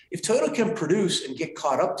 So if Toyota can produce and get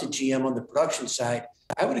caught up to GM on the production side,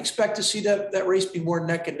 I would expect to see that race be more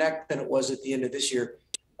neck and neck than it was at the end of this year.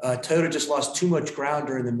 Toyota just lost too much ground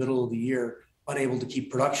during the middle of the year, unable to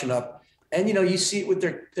keep production up. And, you know, you see it with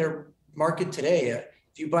their market today.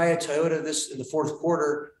 If you buy a Toyota in the fourth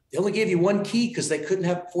quarter, they only gave you one key because they couldn't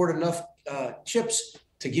afford enough chips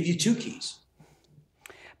to give you two keys.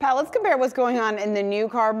 Pat, let's compare what's going on in the new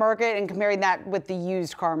car market and comparing that with the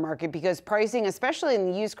used car market, because pricing, especially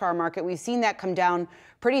in the used car market, we've seen that come down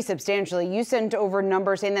pretty substantially. You sent over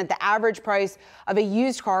numbers saying that the average price of a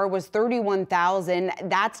used car was $31,000.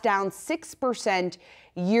 That's down 6%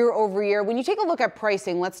 year over year. When you take a look at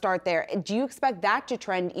pricing, let's start there. Do you expect that to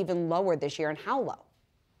trend even lower this year, and how low?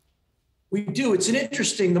 We do. It's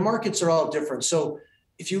the markets are all different. So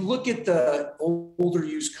if you look at the older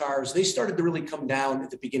used cars, they started to really come down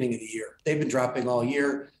at the beginning of the year. They've been dropping all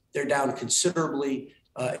year. They're down considerably.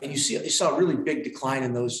 And you saw a really big decline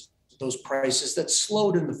in those prices that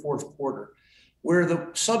slowed in the fourth quarter. Where the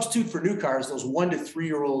substitute for new cars, those 1 to 3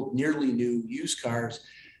 year old nearly new used cars,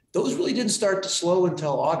 those really didn't start to slow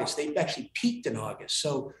until August. They actually peaked in August.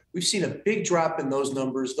 So we've seen a big drop in those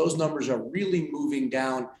numbers. Those numbers are really moving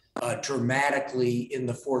down dramatically in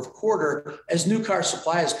the fourth quarter as new car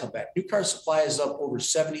supply has come back. New car supply is up over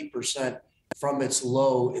 70% from its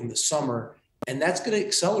low in the summer. And that's going to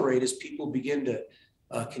accelerate as people begin to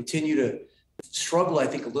continue to struggle, I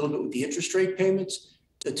think, a little bit with the interest rate payments.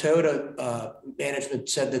 The Toyota management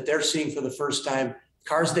said that they're seeing for the first time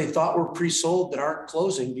cars they thought were pre-sold that aren't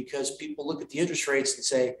closing because people look at the interest rates and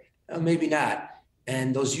say, oh, maybe not.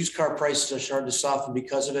 And those used car prices are starting to soften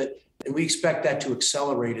because of it. And we expect that to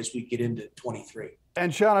accelerate as we get into 23.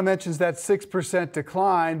 And Shauna mentions that 6%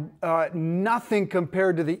 decline, nothing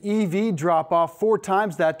compared to the EV drop off, 4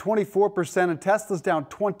 times that, 24%, and Tesla's down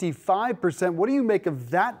 25%. What do you make of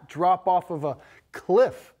that drop off of a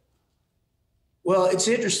cliff? Well, it's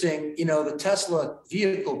interesting. You know, the Tesla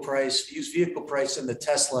vehicle price, used vehicle price, and the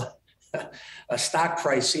Tesla stock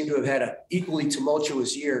price seem to have had an equally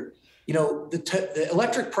tumultuous year. You know, the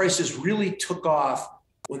electric prices really took off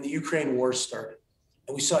when the Ukraine war started.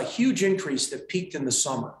 And we saw a huge increase that peaked in the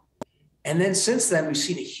summer. And then since then, we've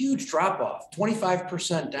seen a huge drop off,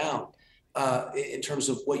 25% down in terms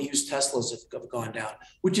of what used Teslas have gone down,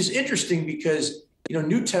 which is interesting because, you know,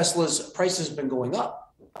 new Teslas prices have been going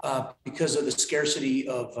up because of the scarcity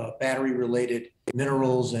of battery related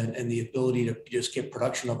minerals and the ability to just get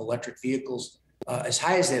production of electric vehicles as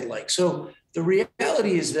high as they'd like. So the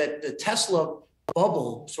reality is that the Tesla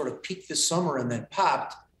bubble sort of peaked this summer and then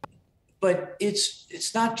popped. But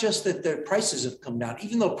it's not just that the prices have come down.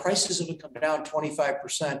 Even though prices have come down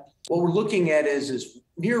 25%, what we're looking at is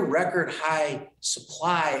near record high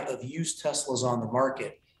supply of used Teslas on the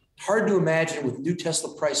market. hard to imagine with new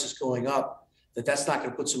Tesla prices going up that that's not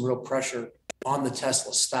going to put some real pressure on the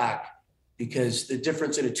Tesla stock, because the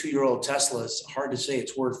difference in a 2-year-old Tesla is hard to say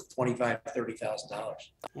it's worth $25,000, $30,000.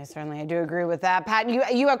 Yes, certainly. I do agree with that. Pat,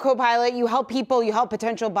 you at Copilot, you help people, you help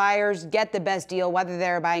potential buyers get the best deal, whether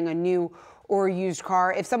they're buying a new or used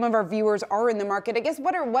car. If some of our viewers are in the market, I guess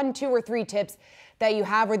what are 1, 2, or 3 tips that you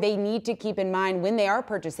have or they need to keep in mind when they are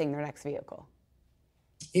purchasing their next vehicle?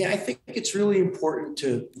 Yeah, I think it's really important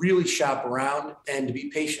to really shop around and to be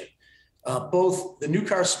patient. Both the new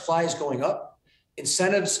car supply is going up.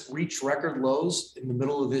 Incentives reached record lows in the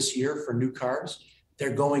middle of this year for new cars.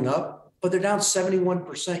 They're going up, but they're down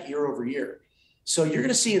 71% year over year. So you're going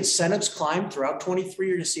to see incentives climb throughout 23.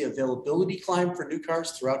 You're going to see availability climb for new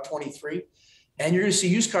cars throughout 23. And you're going to see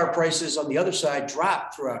used car prices on the other side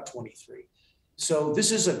drop throughout 23. So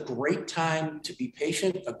this is a great time to be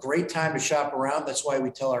patient, a great time to shop around. That's why we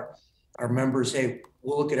tell our members, hey,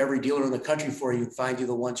 we'll look at every dealer in the country for you and find you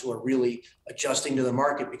the ones who are really adjusting to the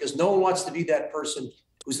market, because no one wants to be that person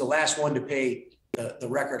who's the last one to pay the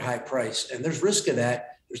record high price. And there's risk of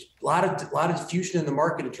that. There's a lot of diffusion in the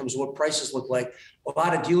market in terms of what prices look like. A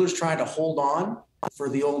lot of dealers trying to hold on for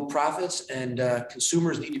the old profits, and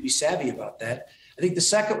consumers need to be savvy about that. I think the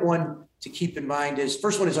second one to keep in mind is,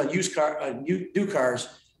 first one is on new cars.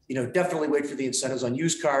 Definitely wait for the incentives on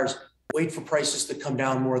used cars. Wait for prices to come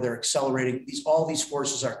down more. They're accelerating. All these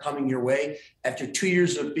forces are coming your way. After 2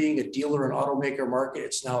 years of being a dealer and automaker market,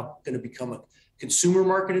 it's now going to become a consumer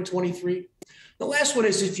market in 23. The last one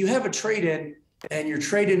is, if you have a trade-in and your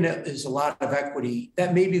trade-in is a lot of equity,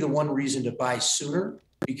 that may be the one reason to buy sooner,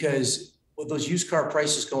 because those used car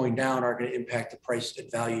prices going down are going to impact the price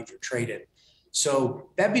and value of your trade-in. So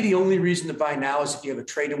that'd be the only reason to buy now, is if you have a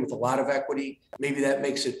trade-in with a lot of equity. Maybe that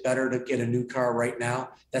makes it better to get a new car right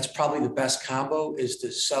now. That's probably the best combo, is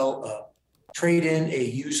to trade in a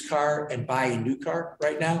used car and buy a new car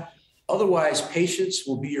right now. Otherwise, patience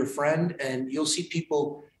will be your friend, and you'll see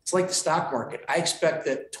people. It's like the stock market. I expect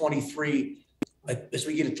that 23, as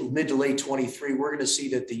we get into mid to late 23, we're going to see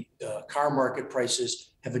that the car market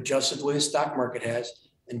prices have adjusted the way the stock market has,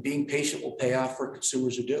 and being patient will pay off for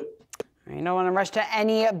consumers who do. You don't want to rush to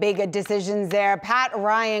any big decisions there. Pat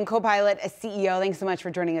Ryan, Copilot CEO, thanks so much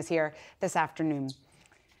for joining us here this afternoon.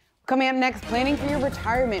 Coming up next, planning for your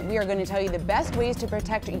retirement. We are going to tell you the best ways to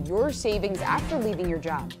protect your savings after leaving your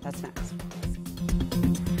job. That's next.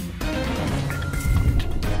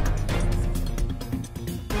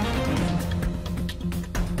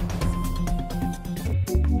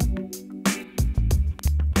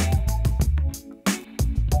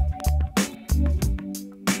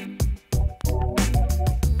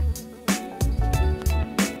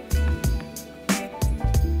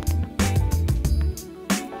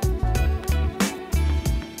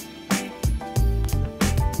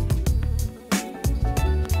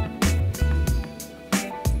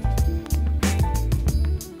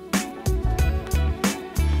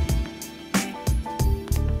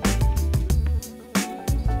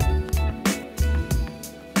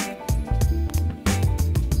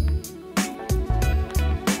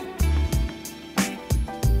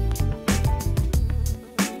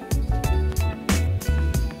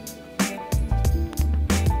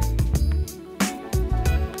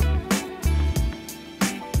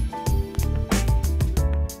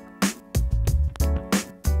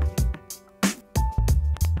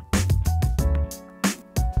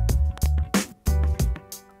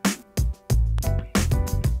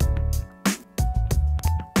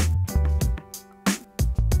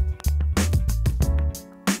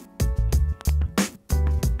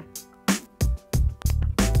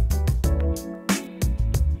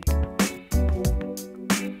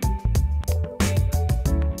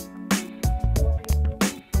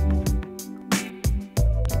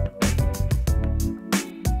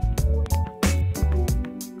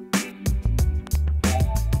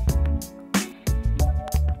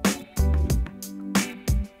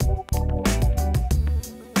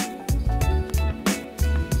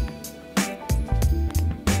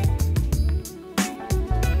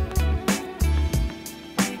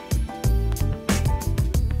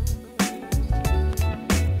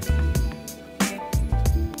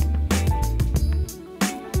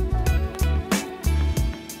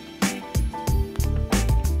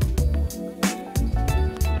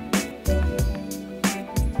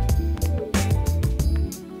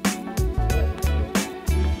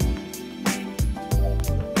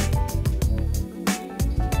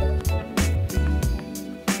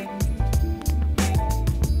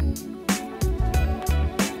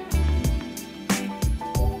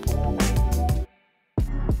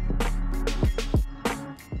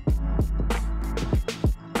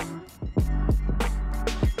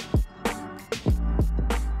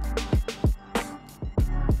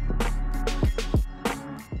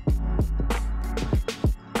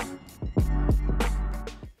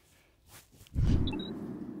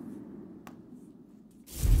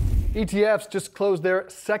 ETFs just closed their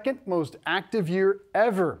second most active year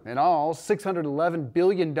ever. In all, $611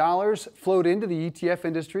 billion flowed into the ETF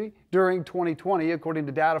industry during 2020, according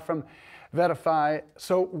to data from Verify.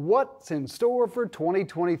 So what's in store for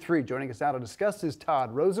 2023? Joining us now to discuss is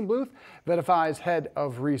Todd Rosenbluth, Verify's head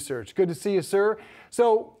of research. Good to see you, sir.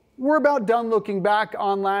 So we're about done looking back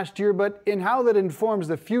on last year, but in how that informs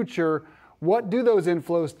the future, what do those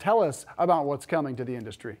inflows tell us about what's coming to the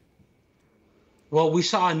industry? Well, we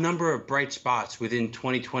saw a number of bright spots within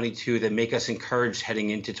 2022 that make us encouraged heading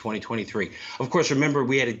into 2023. Of course, remember,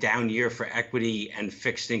 we had a down year for equity and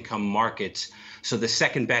fixed income markets. So the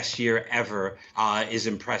second best year ever is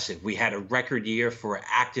impressive. We had a record year for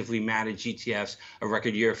actively managed ETFs, a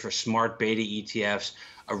record year for smart beta ETFs,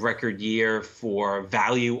 a record year for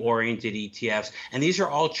value-oriented ETFs. And these are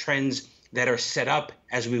all trends that are set up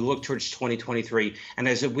as we look towards 2023. And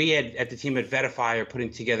as we at the team at Verify are putting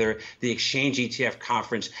together the Exchange ETF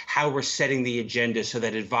conference, how we're setting the agenda so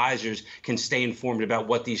that advisors can stay informed about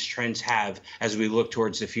what these trends have as we look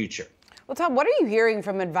towards the future. Well, Tom, what are you hearing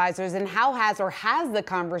from advisors, and how has the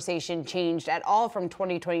conversation changed at all from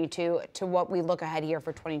 2022 to what we look ahead here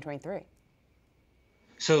for 2023?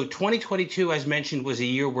 So 2022, as mentioned, was a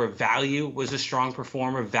year where value was a strong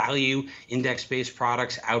performer. Value index-based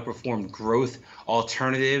products outperformed growth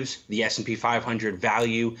alternatives. The S&P 500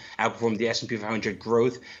 value outperformed the S&P 500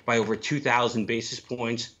 growth by over 2,000 basis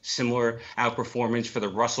points. Similar outperformance for the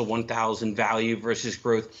Russell 1000 value versus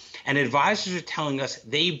growth. And advisors are telling us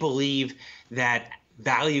they believe that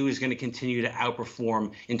value is going to continue to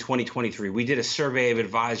outperform in 2023. We did a survey of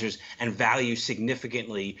advisors, and value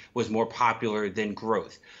significantly was more popular than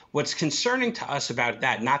growth. What's concerning to us about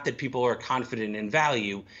that, not that people are confident in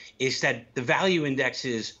value, is that the value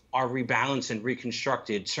indexes are rebalanced and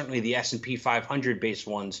reconstructed, certainly the S&P 500 based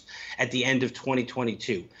ones, at the end of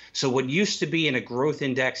 2022. So what used to be in a growth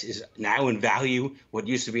index is now in value. What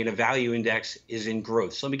used to be in a value index is in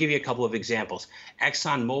growth. So let me give you a couple of examples.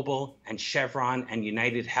 ExxonMobil and Chevron and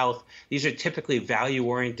United Health, these are typically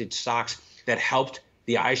value-oriented stocks that helped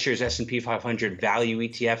the iShares S&P 500 Value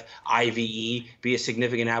ETF, IVE, be a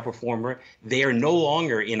significant outperformer. They are no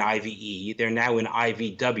longer in IVE. They're now in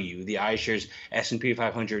IVW, the iShares S&P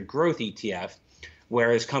 500 Growth ETF,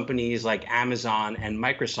 whereas companies like Amazon and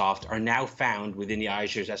Microsoft are now found within the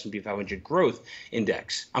iShares S&P 500 Growth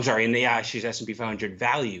Index. I'm sorry, in the iShares S&P 500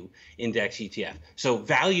 Value Index ETF. So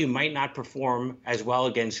value might not perform as well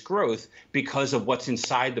against growth because of what's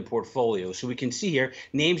inside the portfolio. So we can see here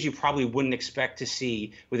names you probably wouldn't expect to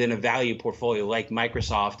see within a value portfolio like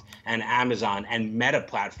Microsoft and Amazon and Meta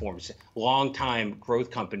Platforms, long-time growth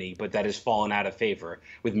company, but that has fallen out of favor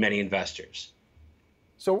with many investors.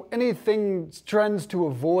 So anything, trends to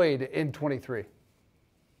avoid in 23?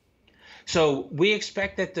 So we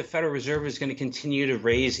expect that the Federal Reserve is going to continue to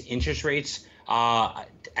raise interest rates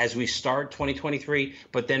as we start 2023,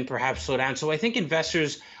 but then perhaps slow down. So I think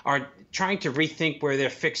investors are trying to rethink where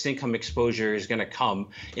their fixed income exposure is going to come.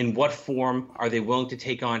 In what form are they willing to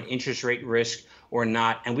take on interest rate risk or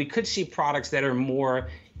not? And we could see products that are more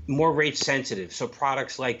rate sensitive. So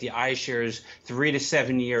products like the iShares 3 to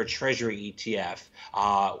 7 year Treasury ETF,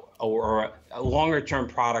 or longer term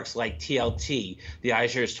products like TLT, the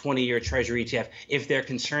iShares 20-year Treasury ETF, if they're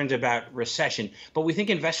concerned about recession. But we think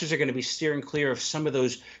investors are going to be steering clear of some of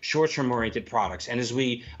those short-term oriented products. And as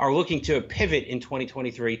we are looking to a pivot in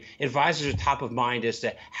 2023, advisors are top of mind as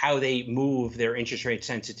to how they move their interest rate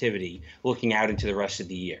sensitivity looking out into the rest of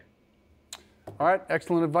the year. All right,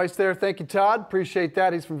 excellent advice there. Thank you, Todd. Appreciate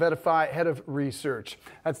that. He's from Verify, head of research.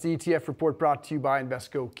 That's the ETF report brought to you by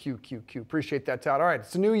Invesco QQQ. Appreciate that, Todd. All right,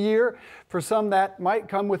 it's a new year. For some, that might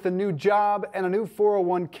come with a new job and a new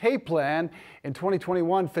 401k plan. In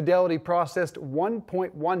 2021, Fidelity processed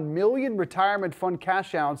 1.1 million retirement fund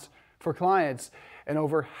cash outs for clients, and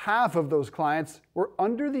over half of those clients were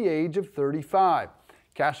under the age of 35.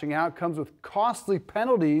 Cashing out comes with costly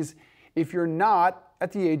penalties if you're not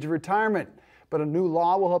at the age of retirement. But a new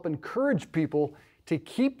law will help encourage people to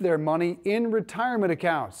keep their money in retirement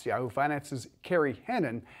accounts. Yahoo Finance's Carrie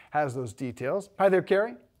Hennon has those details. Hi there,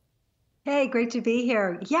 Carrie. Hey, great to be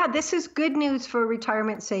here. Yeah, this is good news for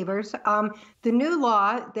retirement savers. The new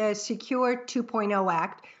law, the Secure 2.0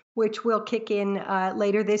 Act, which will kick in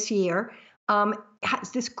later this year,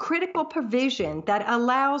 has this critical provision that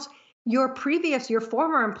allows your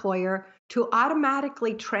former employer to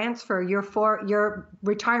automatically transfer your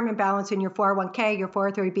retirement balance in your 401k, your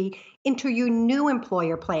 403b into your new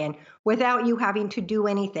employer plan without you having to do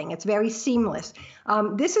anything. It's very seamless.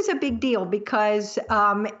 This is a big deal because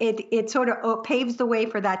it sort of paves the way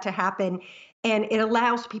for that to happen, and it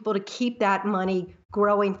allows people to keep that money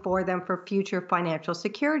growing for them for future financial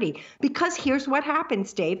security. Because here's what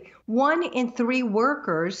happens, Dave. 1 in 3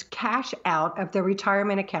 workers cash out of their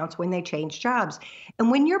retirement accounts when they change jobs. And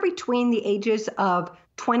when you're between the ages of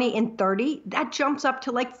 20 and 30, that jumps up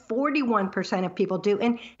to like 41% of people do.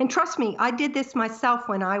 And trust me, I did this myself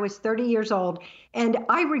when I was 30 years old, and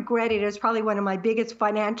I regret it. It's probably one of my biggest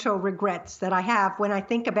financial regrets that I have when I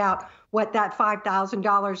think about what that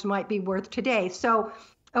 $5,000 might be worth today. So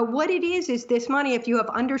what it is this money, if you have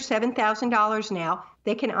under $7,000 now,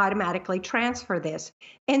 they can automatically transfer this.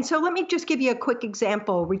 And so let me just give you a quick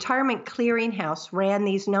example. Retirement Clearinghouse ran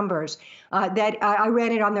these numbers that I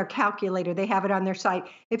ran it on their calculator. They have it on their site.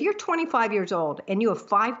 If you're 25 years old and you have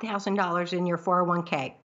 $5,000 in your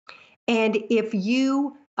 401k, and if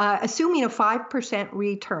you, assuming a 5%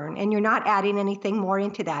 return, and you're not adding anything more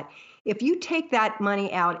into that, if you take that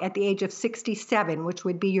money out at the age of 67, which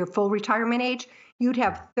would be your full retirement age, you'd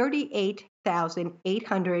have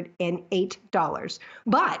 $38,808.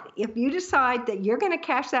 But if you decide that you're going to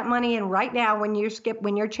cash that money in right now when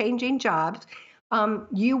you're changing jobs,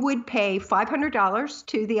 you would pay $500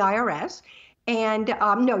 to the IRS. And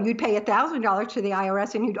no, you'd pay $1,000 to the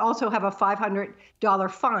IRS, and you'd also have a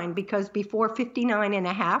 $500 fine because before 59 and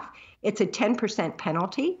a half, it's a 10%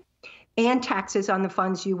 penalty and taxes on the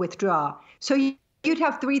funds you withdraw. So you'd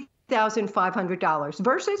have $3,500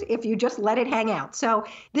 versus if you just let it hang out. So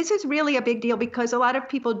this is really a big deal because a lot of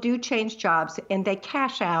people do change jobs and they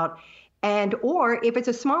cash out. And or if it's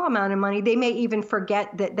a small amount of money, they may even forget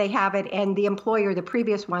that they have it, and the employer, the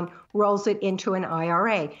previous one, rolls it into an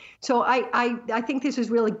IRA. So I think this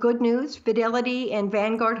is really good news. Fidelity and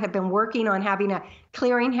Vanguard have been working on having a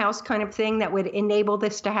clearinghouse kind of thing that would enable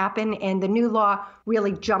this to happen, and the new law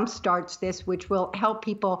really jumpstarts this, which will help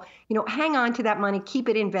people, hang on to that money, keep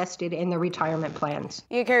it invested in their retirement plans.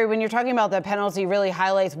 Yeah, Carrie, when you're talking about the penalty, really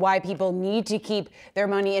highlights why people need to keep their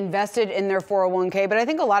money invested in their 401k. But I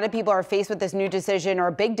think a lot of people are faced with this new decision, or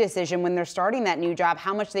a big decision, when they're starting that new job,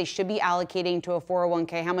 how much they should be allocating to a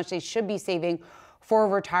 401k, how much they should be saving for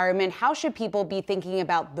retirement. How should people be thinking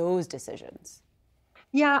about those decisions?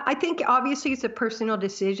 Yeah, I think obviously it's a personal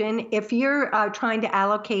decision. If you're trying to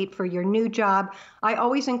allocate for your new job, I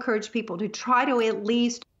always encourage people to try to at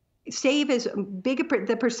least save as big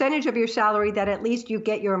the percentage of your salary that at least you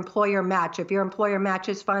get your employer match. If your employer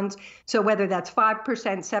matches funds, so whether that's 5%,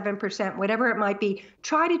 7%, whatever it might be,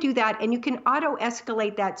 try to do that. And you can auto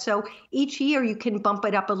escalate that. So each year you can bump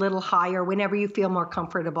it up a little higher whenever you feel more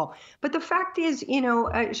comfortable. But the fact is,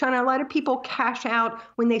 Shauna, a lot of people cash out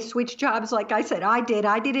when they switch jobs. Like I said, I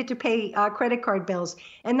did it to pay credit card bills.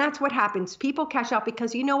 And that's what happens. People cash out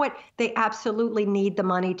because you know what? They absolutely need the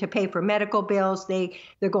money to pay for medical bills. They're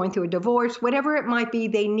going through a divorce, whatever it might be,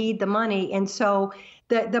 they need the money. And so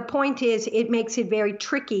the point is, it makes it very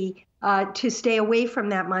tricky to stay away from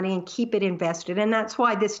that money and keep it invested. And that's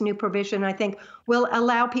why this new provision, I think, will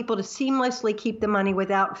allow people to seamlessly keep the money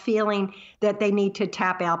without feeling that they need to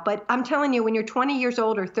tap out. But I'm telling you, when you're 20 years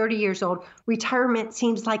old or 30 years old, retirement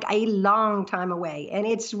seems like a long time away. And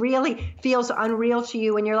it's really feels unreal to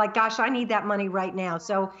you. And you're like, gosh, I need that money right now.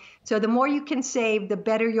 So the more you can save, the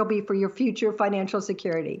better you'll be for your future financial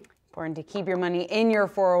security. Important to keep your money in your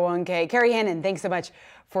 401k. Carrie Hannon, thanks so much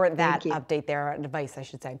for that update there, advice, I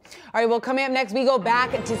should say. All right, well, coming up next, we go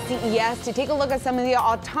back to CES to take a look at some of the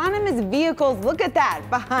autonomous vehicles. Look at that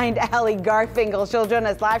behind Allie Garfinkel. She'll join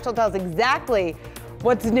us live. She'll tell us exactly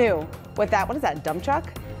what's new with that. What is that, dump truck?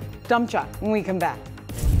 Dump truck when we come back.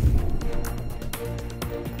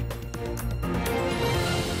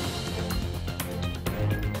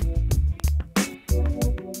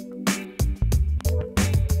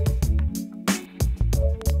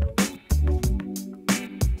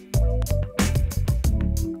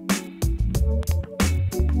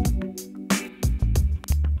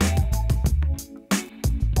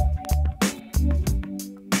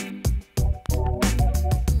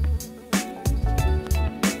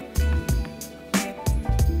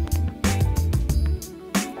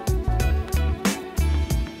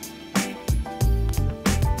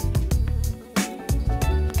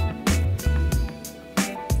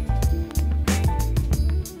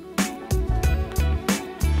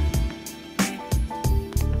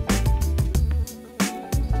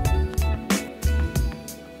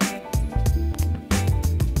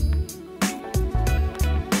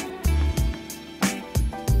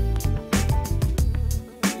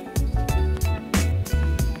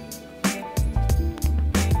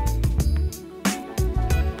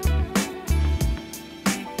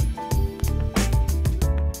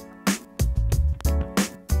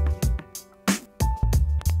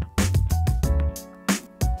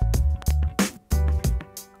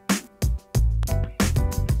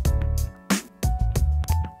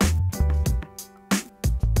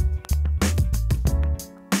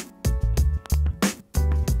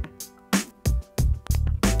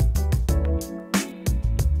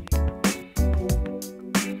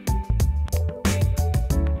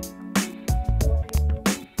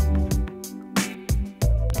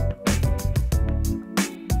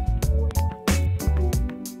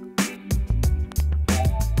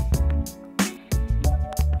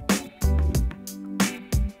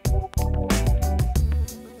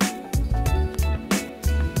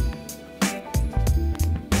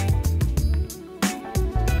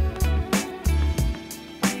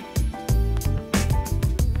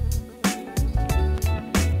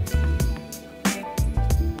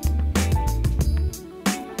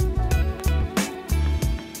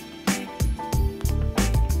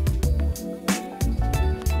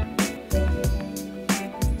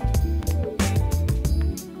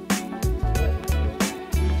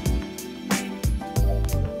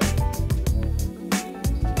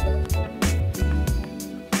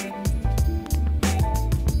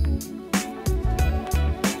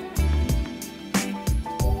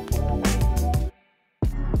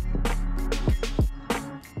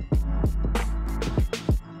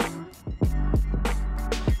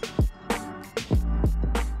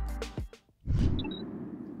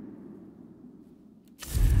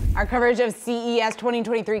 Our coverage of CES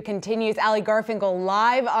 2023 continues. Allie Garfinkel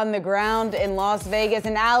live on the ground in Las Vegas.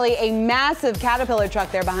 And Allie, a massive Caterpillar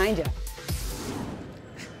truck there behind you.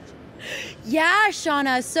 Yeah,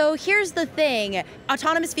 Shauna. So here's the thing.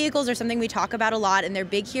 Autonomous vehicles are something we talk about a lot, and they're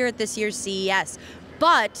big here at this year's CES.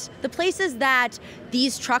 But the places that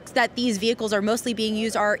these trucks, that these vehicles are mostly being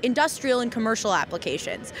used are industrial and commercial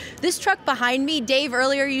applications. This truck behind me, Dave,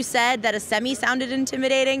 earlier you said that a semi sounded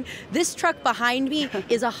intimidating. This truck behind me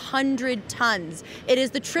is 100 tons. It is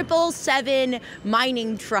the 777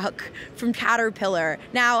 mining truck from Caterpillar.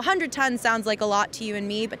 Now, 100 tons sounds like a lot to you and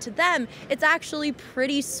me, but to them, it's actually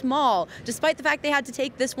pretty small. Despite the fact they had to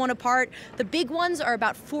take this one apart, the big ones are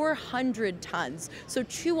about 400 tons. So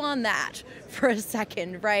chew on that for a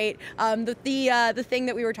second, right? The thing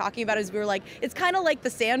that we were talking about is we were like, it's kind of like the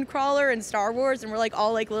Sandcrawler in Star Wars, and we're like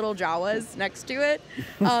all like little Jawas next to it.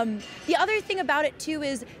 The other thing about it too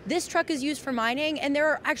is this truck is used for mining, and there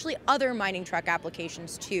are actually other mining truck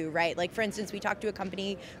applications too, right? Like for instance, we talked to a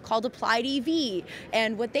company called Applied EV,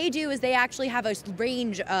 and what they do is they actually have a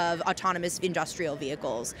range of autonomous industrial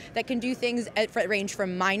vehicles that can do things at range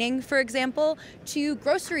from mining, for example, to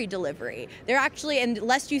grocery delivery. They're actually, and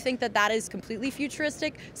lest you think that that is completely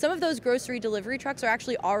futuristic, some of those grocery delivery trucks are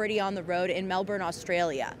actually already on the road in Melbourne,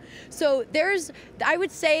 Australia. So there's, I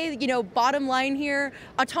would say, you know, bottom line here,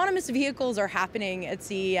 autonomous vehicles are happening at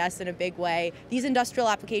CES in a big way. These industrial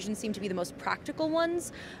applications seem to be the most practical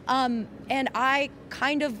ones. And I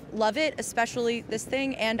kind of love it, especially this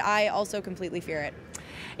thing, and I also completely fear it.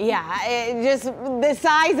 Yeah, just the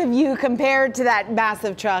size of you compared to that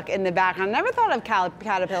massive truck in the background. Never thought of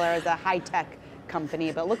Caterpillar as a high-tech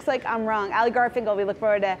company, but looks like I'm wrong. Allie Garfinkel, we look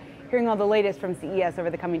forward to hearing all the latest from CES over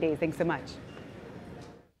the coming days. Thanks so much.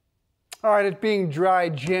 All right, it being dry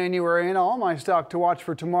January and all, my stock to watch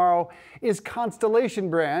for tomorrow is Constellation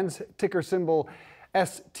Brands, ticker symbol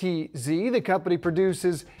STZ. The company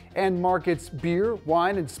produces and markets beer,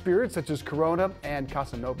 wine, and spirits such as Corona and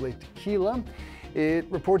Casa Noble Tequila. It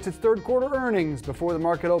reports its third quarter earnings before the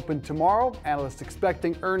market opened tomorrow. Analysts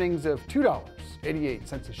expecting earnings of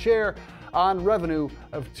 $2.88 a share on revenue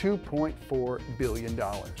of $2.4 billion.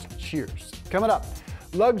 Cheers. Coming up,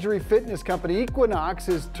 luxury fitness company Equinox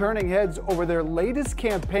is turning heads over their latest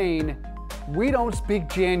campaign, We Don't Speak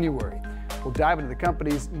January. We'll dive into the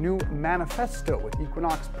company's new manifesto with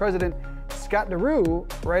Equinox President Scott Nareau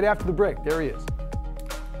right after the break. There he is.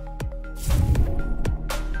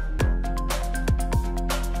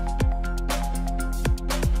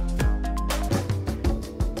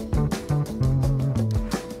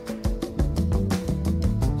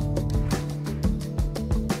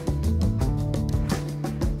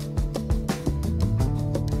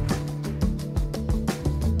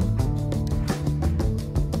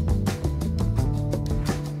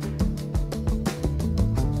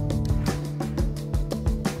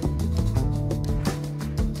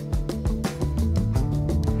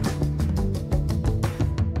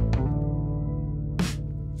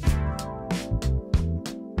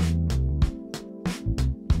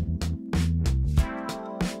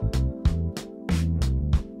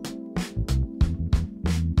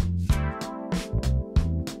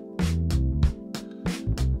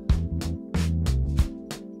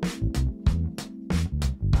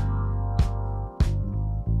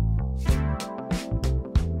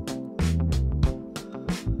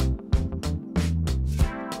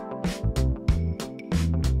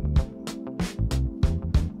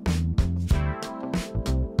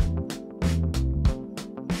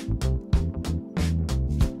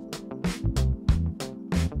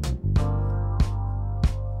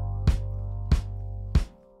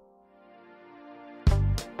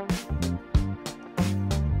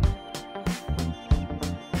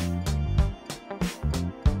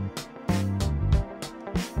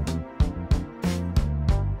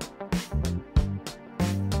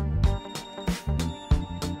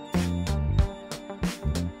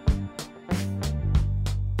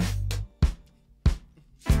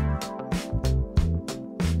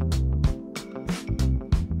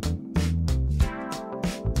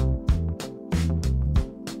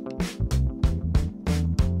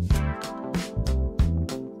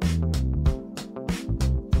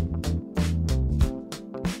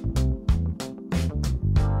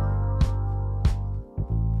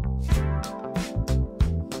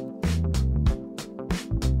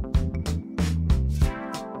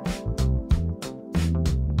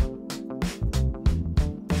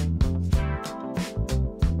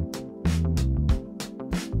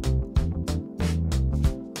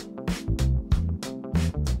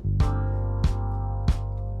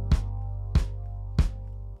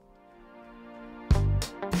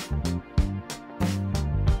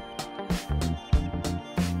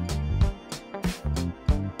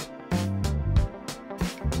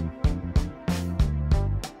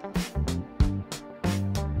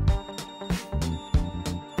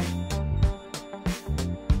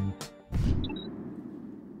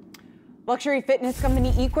 Luxury fitness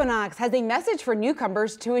company Equinox has a message for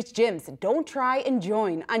newcomers to its gyms. Don't try and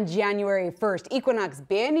join on January 1st. Equinox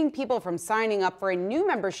banning people from signing up for a new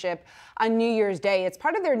membership on New Year's Day. It's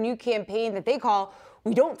part of their new campaign that they call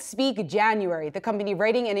We Don't Speak January. The company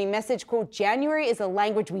writing in a message, quote, January is a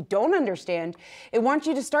language we don't understand. It wants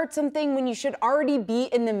you to start something when you should already be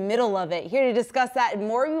in the middle of it. Here to discuss that and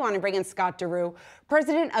more, we want to bring in Scott DeRue,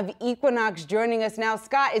 president of Equinox, joining us now.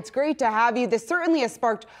 Scott, it's great to have you. This certainly has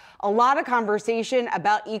sparked a lot of conversation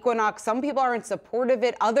about Equinox. Some people are in support of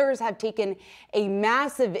it. Others have taken a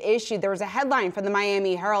massive issue. There was a headline from the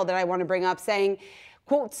Miami Herald that I want to bring up saying,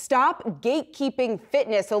 quote, stop gatekeeping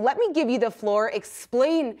fitness. So let me give you the floor.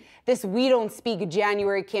 Explain this We Don't Speak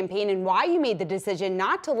January campaign and why you made the decision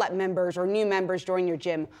not to let members or new members join your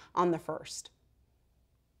gym on the 1st.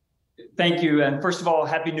 Thank you. And first of all,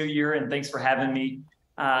 Happy New Year, and thanks for having me.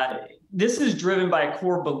 This is driven by a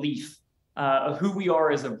core belief of who we are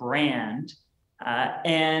as a brand.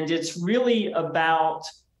 And it's really about,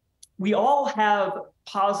 we all have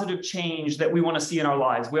positive change that we want to see in our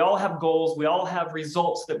lives. We all have goals. We all have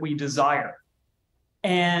results that we desire.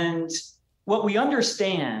 And what we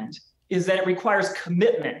understand is that it requires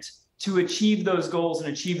commitment to achieve those goals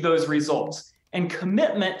and achieve those results. And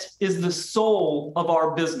commitment is the soul of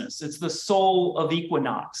our business. It's the soul of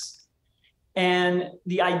Equinox. And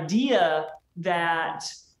the idea that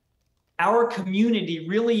our community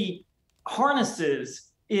really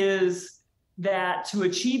harnesses is that to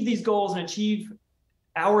achieve these goals and achieve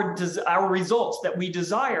our results that we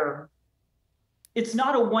desire, it's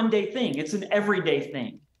not a one-day thing, it's an everyday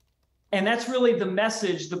thing. And that's really the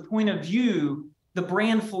message, the point of view, the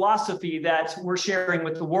brand philosophy that we're sharing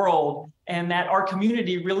with the world and that our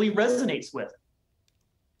community really resonates with.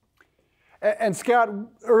 And Scott,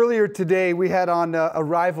 earlier today we had on a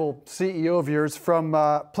rival CEO of yours from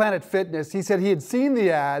Planet Fitness. He said he had seen the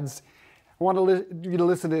ads. I want you to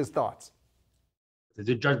listen to his thoughts.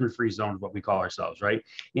 The judgment-free zone is what we call ourselves, right?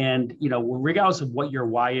 And, you know, regardless of what your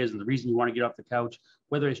why is and the reason you want to get off the couch,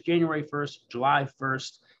 whether it's January 1st, July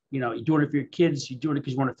 1st, you know, you're doing it for your kids, you're doing it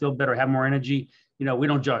because you want to feel better, have more energy, you know, we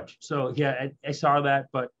don't judge. So, yeah, I saw that,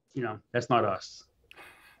 but, you know, that's not us.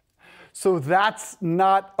 So that's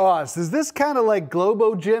not us. Is this kind of like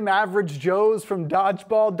Globo Gym Average Joe's from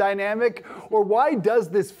Dodgeball dynamic? Or why does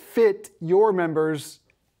this fit your members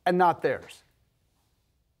and not theirs?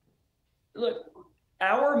 Look,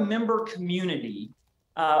 our member community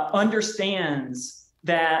understands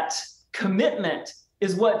that commitment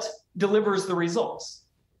is what delivers the results.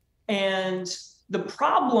 And the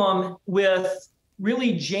problem with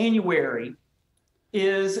really January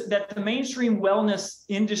is that the mainstream wellness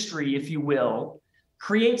industry, if you will,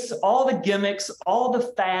 creates all the gimmicks, all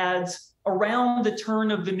the fads around the turn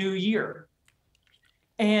of the new year.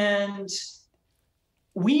 And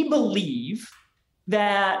we believe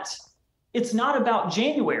that it's not about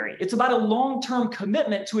January. It's about a long-term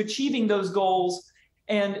commitment to achieving those goals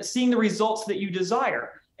and seeing the results that you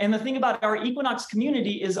desire. And the thing about our Equinox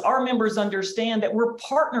community is our members understand that we're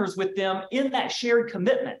partners with them in that shared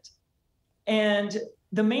commitment. And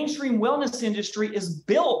the mainstream wellness industry is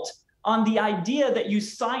built on the idea that you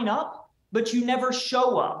sign up, but you never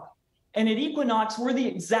show up. And at Equinox, we're the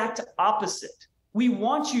exact opposite. We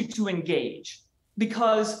want you to engage,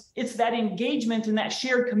 because it's that engagement and that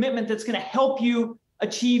shared commitment that's going to help you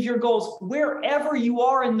achieve your goals wherever you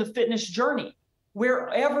are in the fitness journey,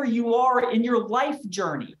 wherever you are in your life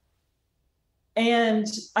journey. And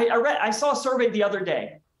I saw a survey the other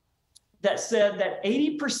day that said that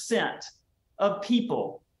 80% of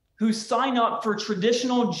people who sign up for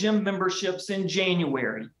traditional gym memberships in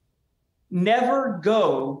January never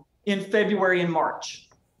go in February and March.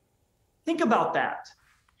 Think about that.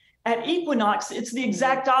 At Equinox, it's the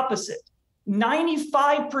exact opposite.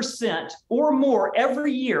 95% or more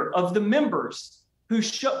every year of the members who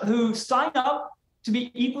sign up to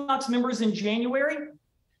be Equinox members in January,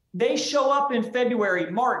 they show up in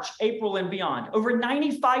February, March, April, and beyond, over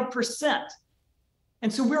 95%.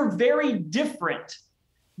 And so we're very different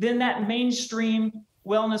than that mainstream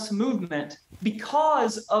wellness movement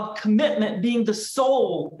because of commitment being the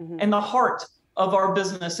soul and the heart of our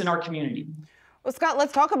business and our community. Well, Scott,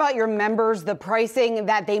 let's talk about your members, the pricing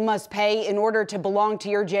that they must pay in order to belong to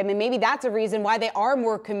your gym. And maybe that's a reason why they are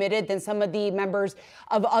more committed than some of the members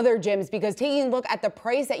of other gyms, because taking a look at the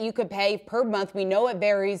price that you could pay per month, we know it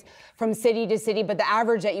varies from city to city, but the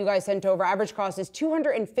average that you guys sent over, average cost is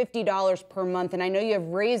 $250 per month. And I know you have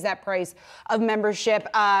raised that price of membership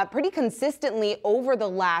pretty consistently over the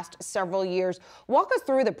last several years. Walk us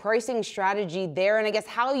through the pricing strategy there, and I guess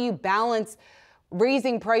how you balance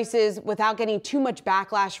raising prices without getting too much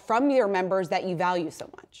backlash from your members that you value so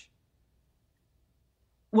much.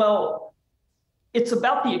 Well, it's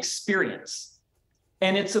about the experience,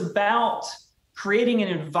 and it's about creating an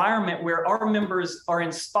environment where our members are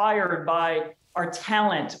inspired by our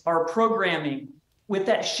talent, our programming, with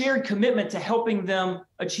that shared commitment to helping them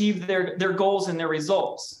achieve their goals and their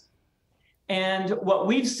results. And what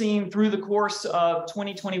we've seen through the course of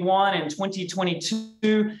 2021 and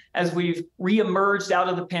 2022, as we've reemerged out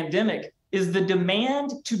of the pandemic, is the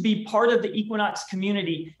demand to be part of the Equinox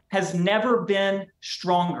community has never been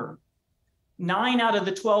stronger. 9 out of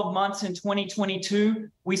the 12 months in 2022,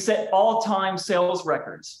 we set all-time sales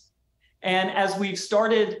records. And as we've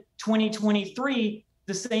started 2023,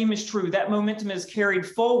 the same is true. That momentum is carried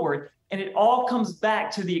forward, and it all comes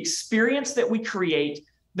back to the experience that we create,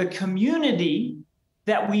 the community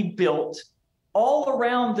that we built, all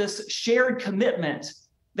around this shared commitment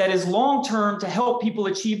that is long-term to help people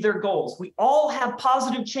achieve their goals. We all have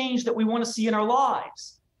positive change that we want to see in our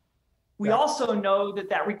lives. We also know that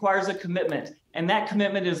that requires a commitment, and that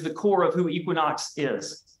commitment is the core of who Equinox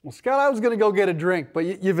is. Well, Scott, I was going to go get a drink,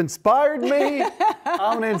 but you've inspired me.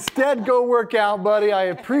 I'm going to instead go work out, buddy. I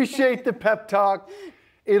appreciate the pep talk.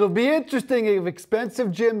 It'll be interesting if expensive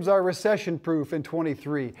gyms are recession-proof in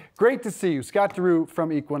 23. Great to see you. Scott Drew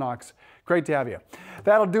from Equinox. Great to have you.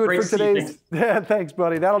 That'll do it for today's. Thanks,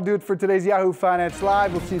 buddy. That'll do it for today's Yahoo Finance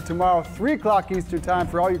Live. We'll see you tomorrow, 3 o'clock Eastern Time,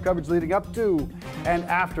 for all your coverage leading up to and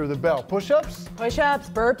after the bell. Push-ups? Push-ups,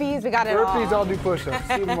 burpees, we got it all. Burpees, I'll do push-ups.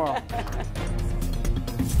 See you tomorrow.